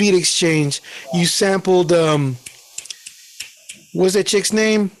the Beat Exchange. You sampled what's that chick's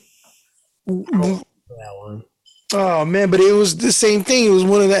name? That one. Oh man, but it was the same thing. It was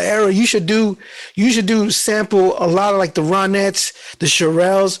one of that era. You should do sample a lot of like the Ronettes, the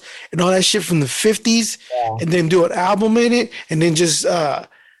Shirelles, and all that shit from the 50s, and then do an album in it, and then just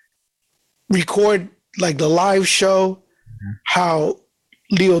record like the live show, how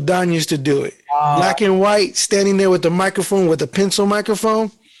Leo Don used to do it. Black and white, standing there with the microphone, with the pencil microphone,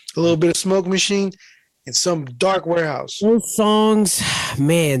 a little bit of smoke machine, in some dark warehouse. Those songs,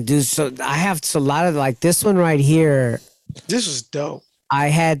 man, dude. So I have a lot of like this one right here. This was dope. I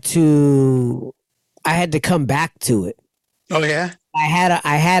had to come back to it. Oh yeah. I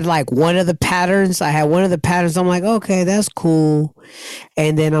had like one of the patterns. I'm like, okay, that's cool.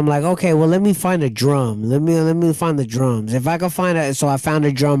 And then I'm like, okay, well, let me find a drum. Let me find the drums. If I can find it, so I found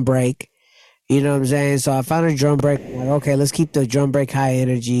a drum break. You know what I'm saying? So I found a drum break. I'm like, okay, let's keep the drum break high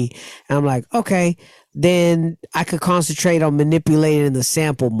energy. And I'm like, okay, then I could concentrate on manipulating the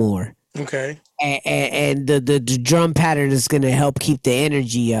sample more. Okay. And the drum pattern is gonna help keep the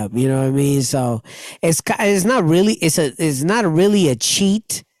energy up. You know what I mean? So it's not really a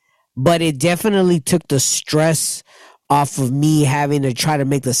cheat, but it definitely took the stress off of me having to try to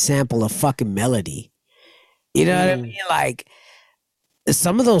make the sample a fucking melody. You know what I mean? Like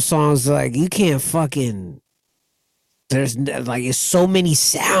some of those songs, like you can't fucking. There's like it's so many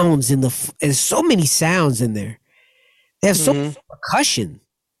sounds there's so many sounds in there. They have so much percussion.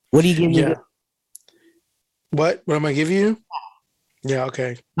 What do you give me? Yeah. What am I giving you? Yeah,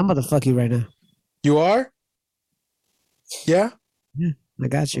 okay. I'm about to fuck you right now. You are? Yeah? Yeah, I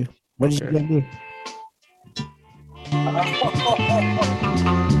got you. What did you give me?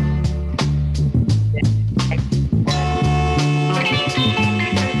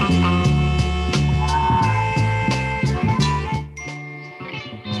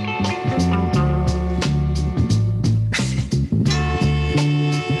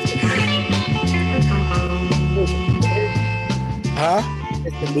 Huh?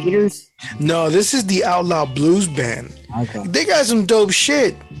 The Leaders? No, this is the Outlaw Blues Band. Okay. They got some dope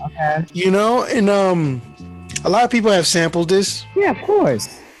shit. Okay. You know, and a lot of people have sampled this. Yeah, of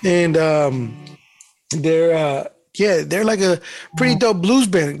course. And they're like a pretty dope blues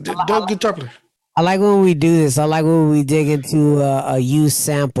band. Dope guitar player. I like when we do this. I like when we dig into a used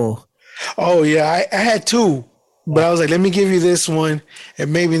sample. Oh yeah, I had two. But I was like, let me give you this one,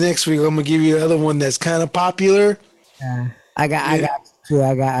 and maybe next week I'm gonna give you the other one that's kind of popular. I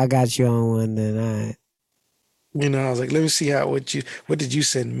got you on one then. All right. You know, I was like, let me see what did you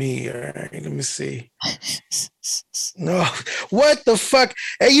send me? All right, let me see. No, what the fuck?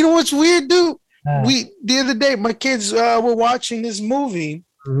 Hey, you know what's weird, dude? The other day, my kids were watching this movie.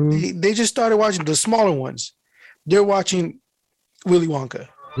 Mhm. They just started watching the smaller ones. They're watching Willy Wonka.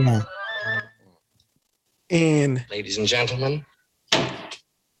 Yeah. And Ladies and gentlemen,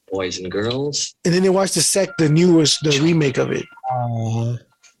 boys and girls. then they watched the remake of it.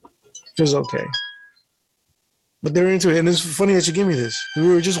 It was okay. But they're into it. And it's funny that you give me this. We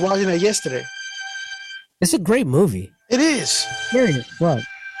were just watching that yesterday. It's a great movie. It is. Period. What?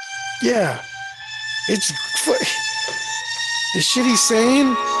 Yeah. It's the shit he's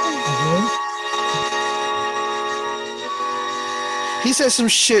saying. He says some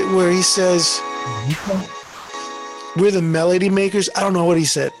shit where he says, we're the melody makers. I don't know what he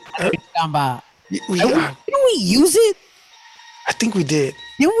said. Didn't we Yeah, use it? I think we did.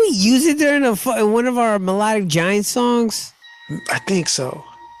 Didn't we use it during one of our Melodic Giant songs? I think so.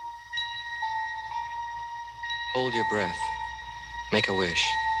 Hold your breath. Make a wish.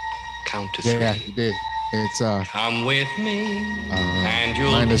 Count to three. Yeah, you did. It's Come with me, and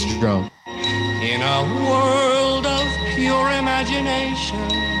you'll minus be drum. in a world of pure imagination.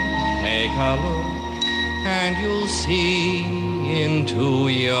 Take a look, and you'll see into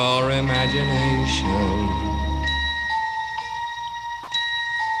your imagination.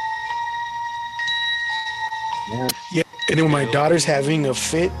 Yeah. And then when my daughter's having a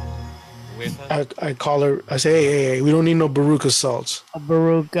fit, I call her. I say, hey, we don't need no Baruch salts.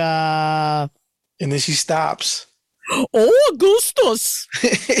 Baruch. And then she stops. Oh, Augustus.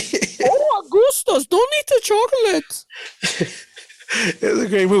 Oh, Augustus. Don't eat the chocolate. It was a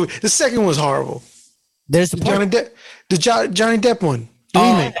great movie. The second one was horrible. There's The Johnny Depp one. The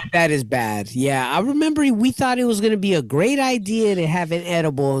Oh, remake. that is bad. Yeah, I remember we thought it was going to be a great idea to have an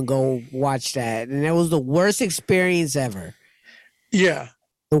edible and go watch that. And that was the worst experience ever. Yeah.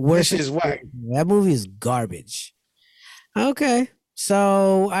 The worst. shit is whack. That movie is garbage. Okay.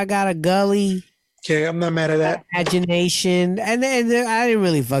 So I got a Gully, Okay, I'm not mad at that. Imagination, and I didn't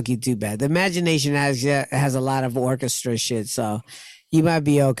really fuck you too bad. The Imagination has a lot of orchestra shit, so you might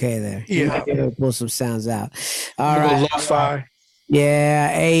be okay there. You Yeah. might be able to pull some sounds out. All Little right. Lo-fi. Yeah.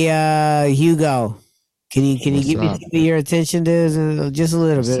 Hey, Hugo, can you give me your attention, dude? Just a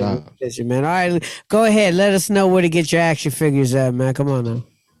little bit of attention, man. All right, go ahead. Let us know where to get your action figures at, man. Come on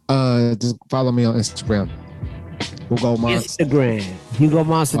now. Just follow me on Instagram. Hugo Monster. Instagram.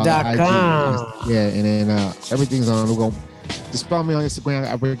 HugoMonster.com. Yeah, and then everything's on Hugo. Just follow me on Instagram.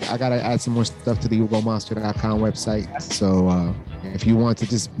 I gotta add some more stuff to the HugoMonster.com website. So if you want to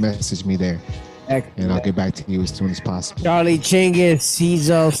just message me there. and I'll get back to you as soon as possible. Charlie Chingus, he's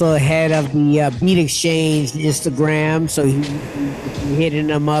also head of the Beat Exchange Instagram. So if you're hitting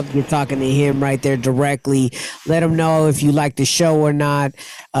him up, you're talking to him right there directly. Let him know if you like the show or not.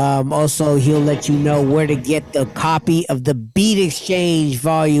 Also, he'll let you know where to get the copy of the Beat Exchange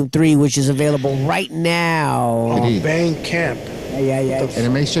Volume 3, which is available right now. Bandcamp. Yeah. And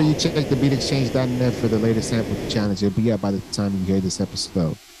then make sure you check the beatexchange.net for the latest sample challenge. It'll be up by the time you hear this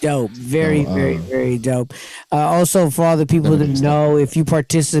episode. Dope. Very dope. Also, for all the people that know, if you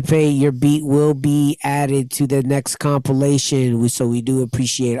participate, your beat will be added to the next compilation. So we do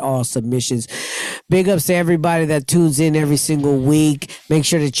appreciate all submissions. Big ups to everybody that tunes in every single week. Make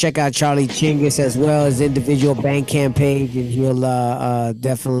sure to check out Charlie Chingus as well as individual Bandcamp page, and he'll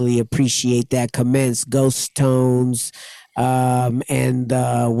definitely appreciate that. Commence Ghost Tones. And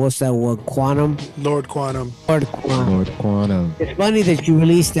what's that one? Quantum. Lord Quantum. It's funny that you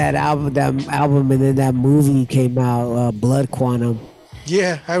released that album, and then that movie came out, Blood Quantum.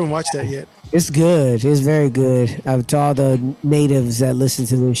 Yeah, I haven't watched that yet. It's good. It's very good. To all the natives that listen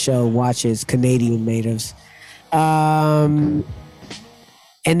to this show, watch it. It's Canadian natives. And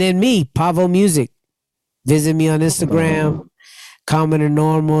then me, Pavo Music. Visit me on Instagram. Common and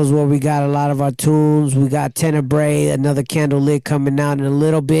Normal is where we got a lot of our tunes. We got Tenebrae, another Candle Lit coming out in a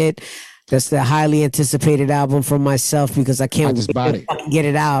little bit. That's the highly anticipated album from myself because I can't wait to fucking get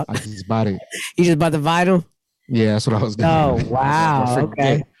it out. I just bought it. You just bought the vinyl? Yeah, that's what I was doing. Oh, wow.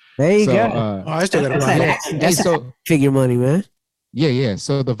 Okay. There you go. I still got to buy it. That's figure money, man. Yeah.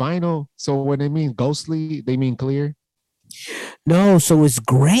 So the vinyl, so when they mean ghostly, they mean clear? No, so it's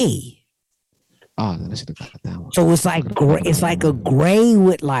gray. Oh, then I should have got that one. So it's like gray. It's like a gray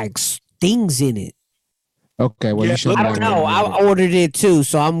with like things in it. Okay, well, Yeah, you should. I don't know. I ordered it too,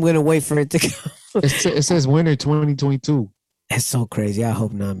 so I'm gonna wait for it to come. It says winter 2022. That's so crazy. I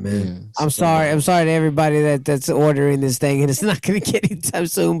hope not, man. Yeah, I'm sorry. I'm sorry to everybody that's ordering this thing, and it's not gonna get anytime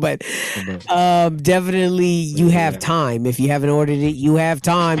soon. But definitely, you have time. If you haven't ordered it, you have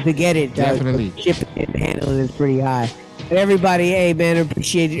time to get it. Definitely, shipping and handling is pretty high. But everybody, hey man,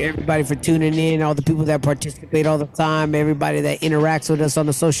 appreciate everybody for tuning in. All the people that participate all the time, everybody that interacts with us on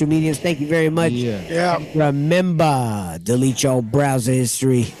the social medias. Thank you very much. Yeah. Remember, delete your browser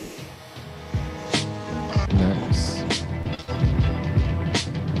history. Nice.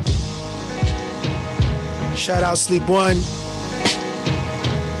 Shout out Sleep One.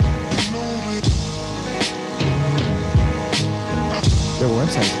 Their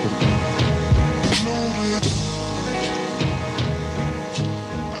website's pretty cool.